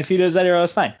 And then a few days later, I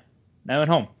was fine. And I went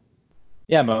home.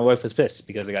 Yeah, my wife was pissed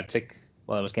because I got sick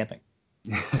while I was camping.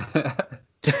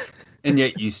 And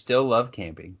yet you still love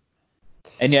camping.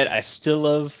 And yet I still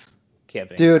love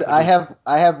camping. Dude, I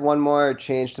have one more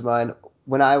change to mine.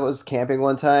 When I was camping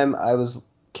one time, I was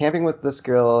camping with this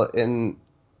girl in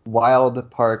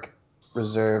Wild Park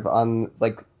Reserve on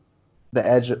like the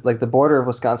edge, like the border of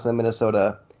Wisconsin and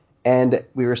Minnesota, and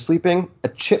we were sleeping. A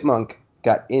chipmunk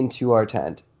got into our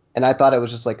tent, and I thought it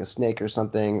was just like a snake or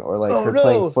something, or like her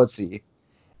playing footsie.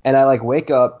 And I like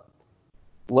wake up,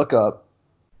 look up,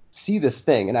 see this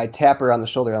thing, and I tap her on the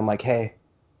shoulder. I'm like, hey.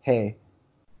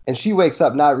 And she wakes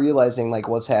up not realizing like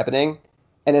what's happening.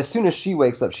 And as soon as she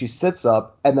wakes up, she sits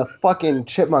up, and the fucking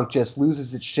chipmunk just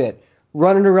loses its shit,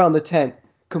 running around the tent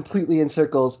completely in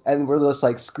circles, and we're just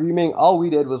like screaming. All we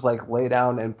did was like lay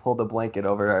down and pull the blanket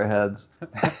over our heads.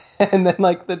 And then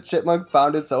like the chipmunk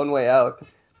found its own way out.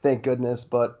 Thank goodness,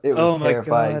 but it was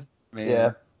terrifying. God. Man,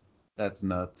 yeah. That's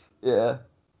nuts. Yeah.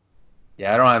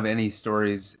 Yeah, I don't have any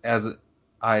stories. As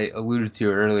I alluded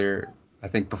to earlier, I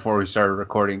think before we started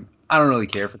recording, I don't really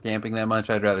care for camping that much.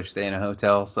 I'd rather stay in a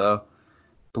hotel. So,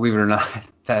 believe it or not,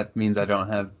 that means I don't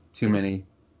have too many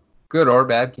good or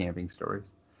bad camping stories,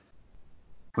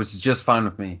 which is just fine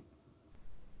with me.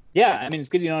 Yeah, I mean, it's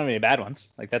good you don't have any bad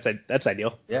ones. Like that's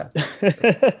ideal. Yeah.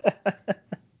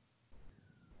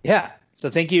 Yeah. So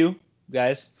thank you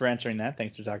guys for answering that.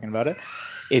 Thanks for talking about it.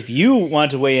 If you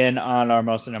want to weigh in on our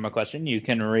Mostly Normal question, you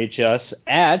can reach us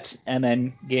at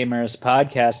MN Gamers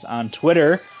Podcast on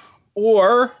Twitter,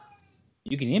 or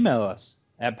you can email us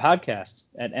at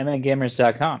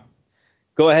podcast@mngamers.com.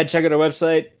 Go ahead, check out our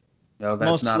website. No,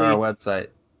 that's not our website.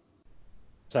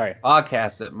 Sorry.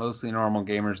 Podcast at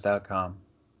mostlynormalgamers.com.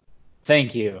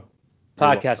 Thank you.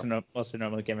 Podcast at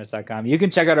mostlynormalgamers.com. You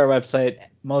can check out our website,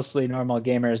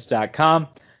 mostlynormalgamers.com.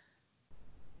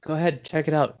 go ahead, check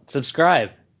it out.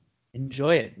 Subscribe.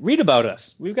 Enjoy it. Read about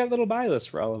us. We've got little bio lists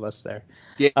for all of us there.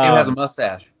 Gabe has a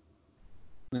mustache.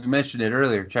 We mentioned it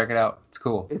earlier. Check it out. It's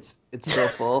cool. It's so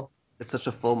full. It's such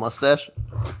a full mustache.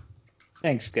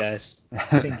 Thanks, guys.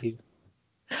 Thank you.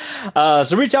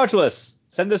 So reach out to us.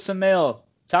 Send us some mail.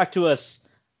 Talk to us.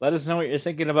 Let us know what you're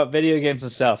thinking about video games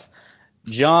and stuff.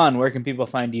 John, where can people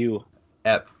find you?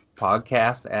 At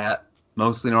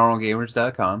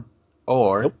podcast@mostlynormalgamers.com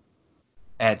or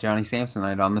at Johnny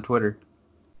Samsonite on the Twitter.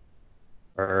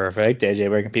 Perfect. AJ,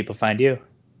 where can people find you?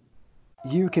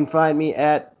 You can find me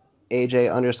at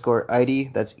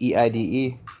AJ_ID. That's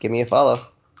EIDE. Give me a follow.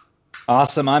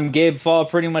 Awesome. I'm Gabe Fall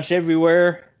pretty much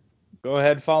everywhere. Go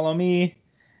ahead, follow me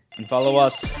and follow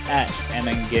us at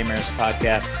MN Gamers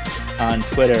Podcast on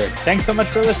Twitter. Thanks so much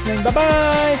for listening.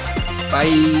 Bye-bye.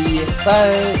 Bye.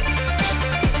 Bye.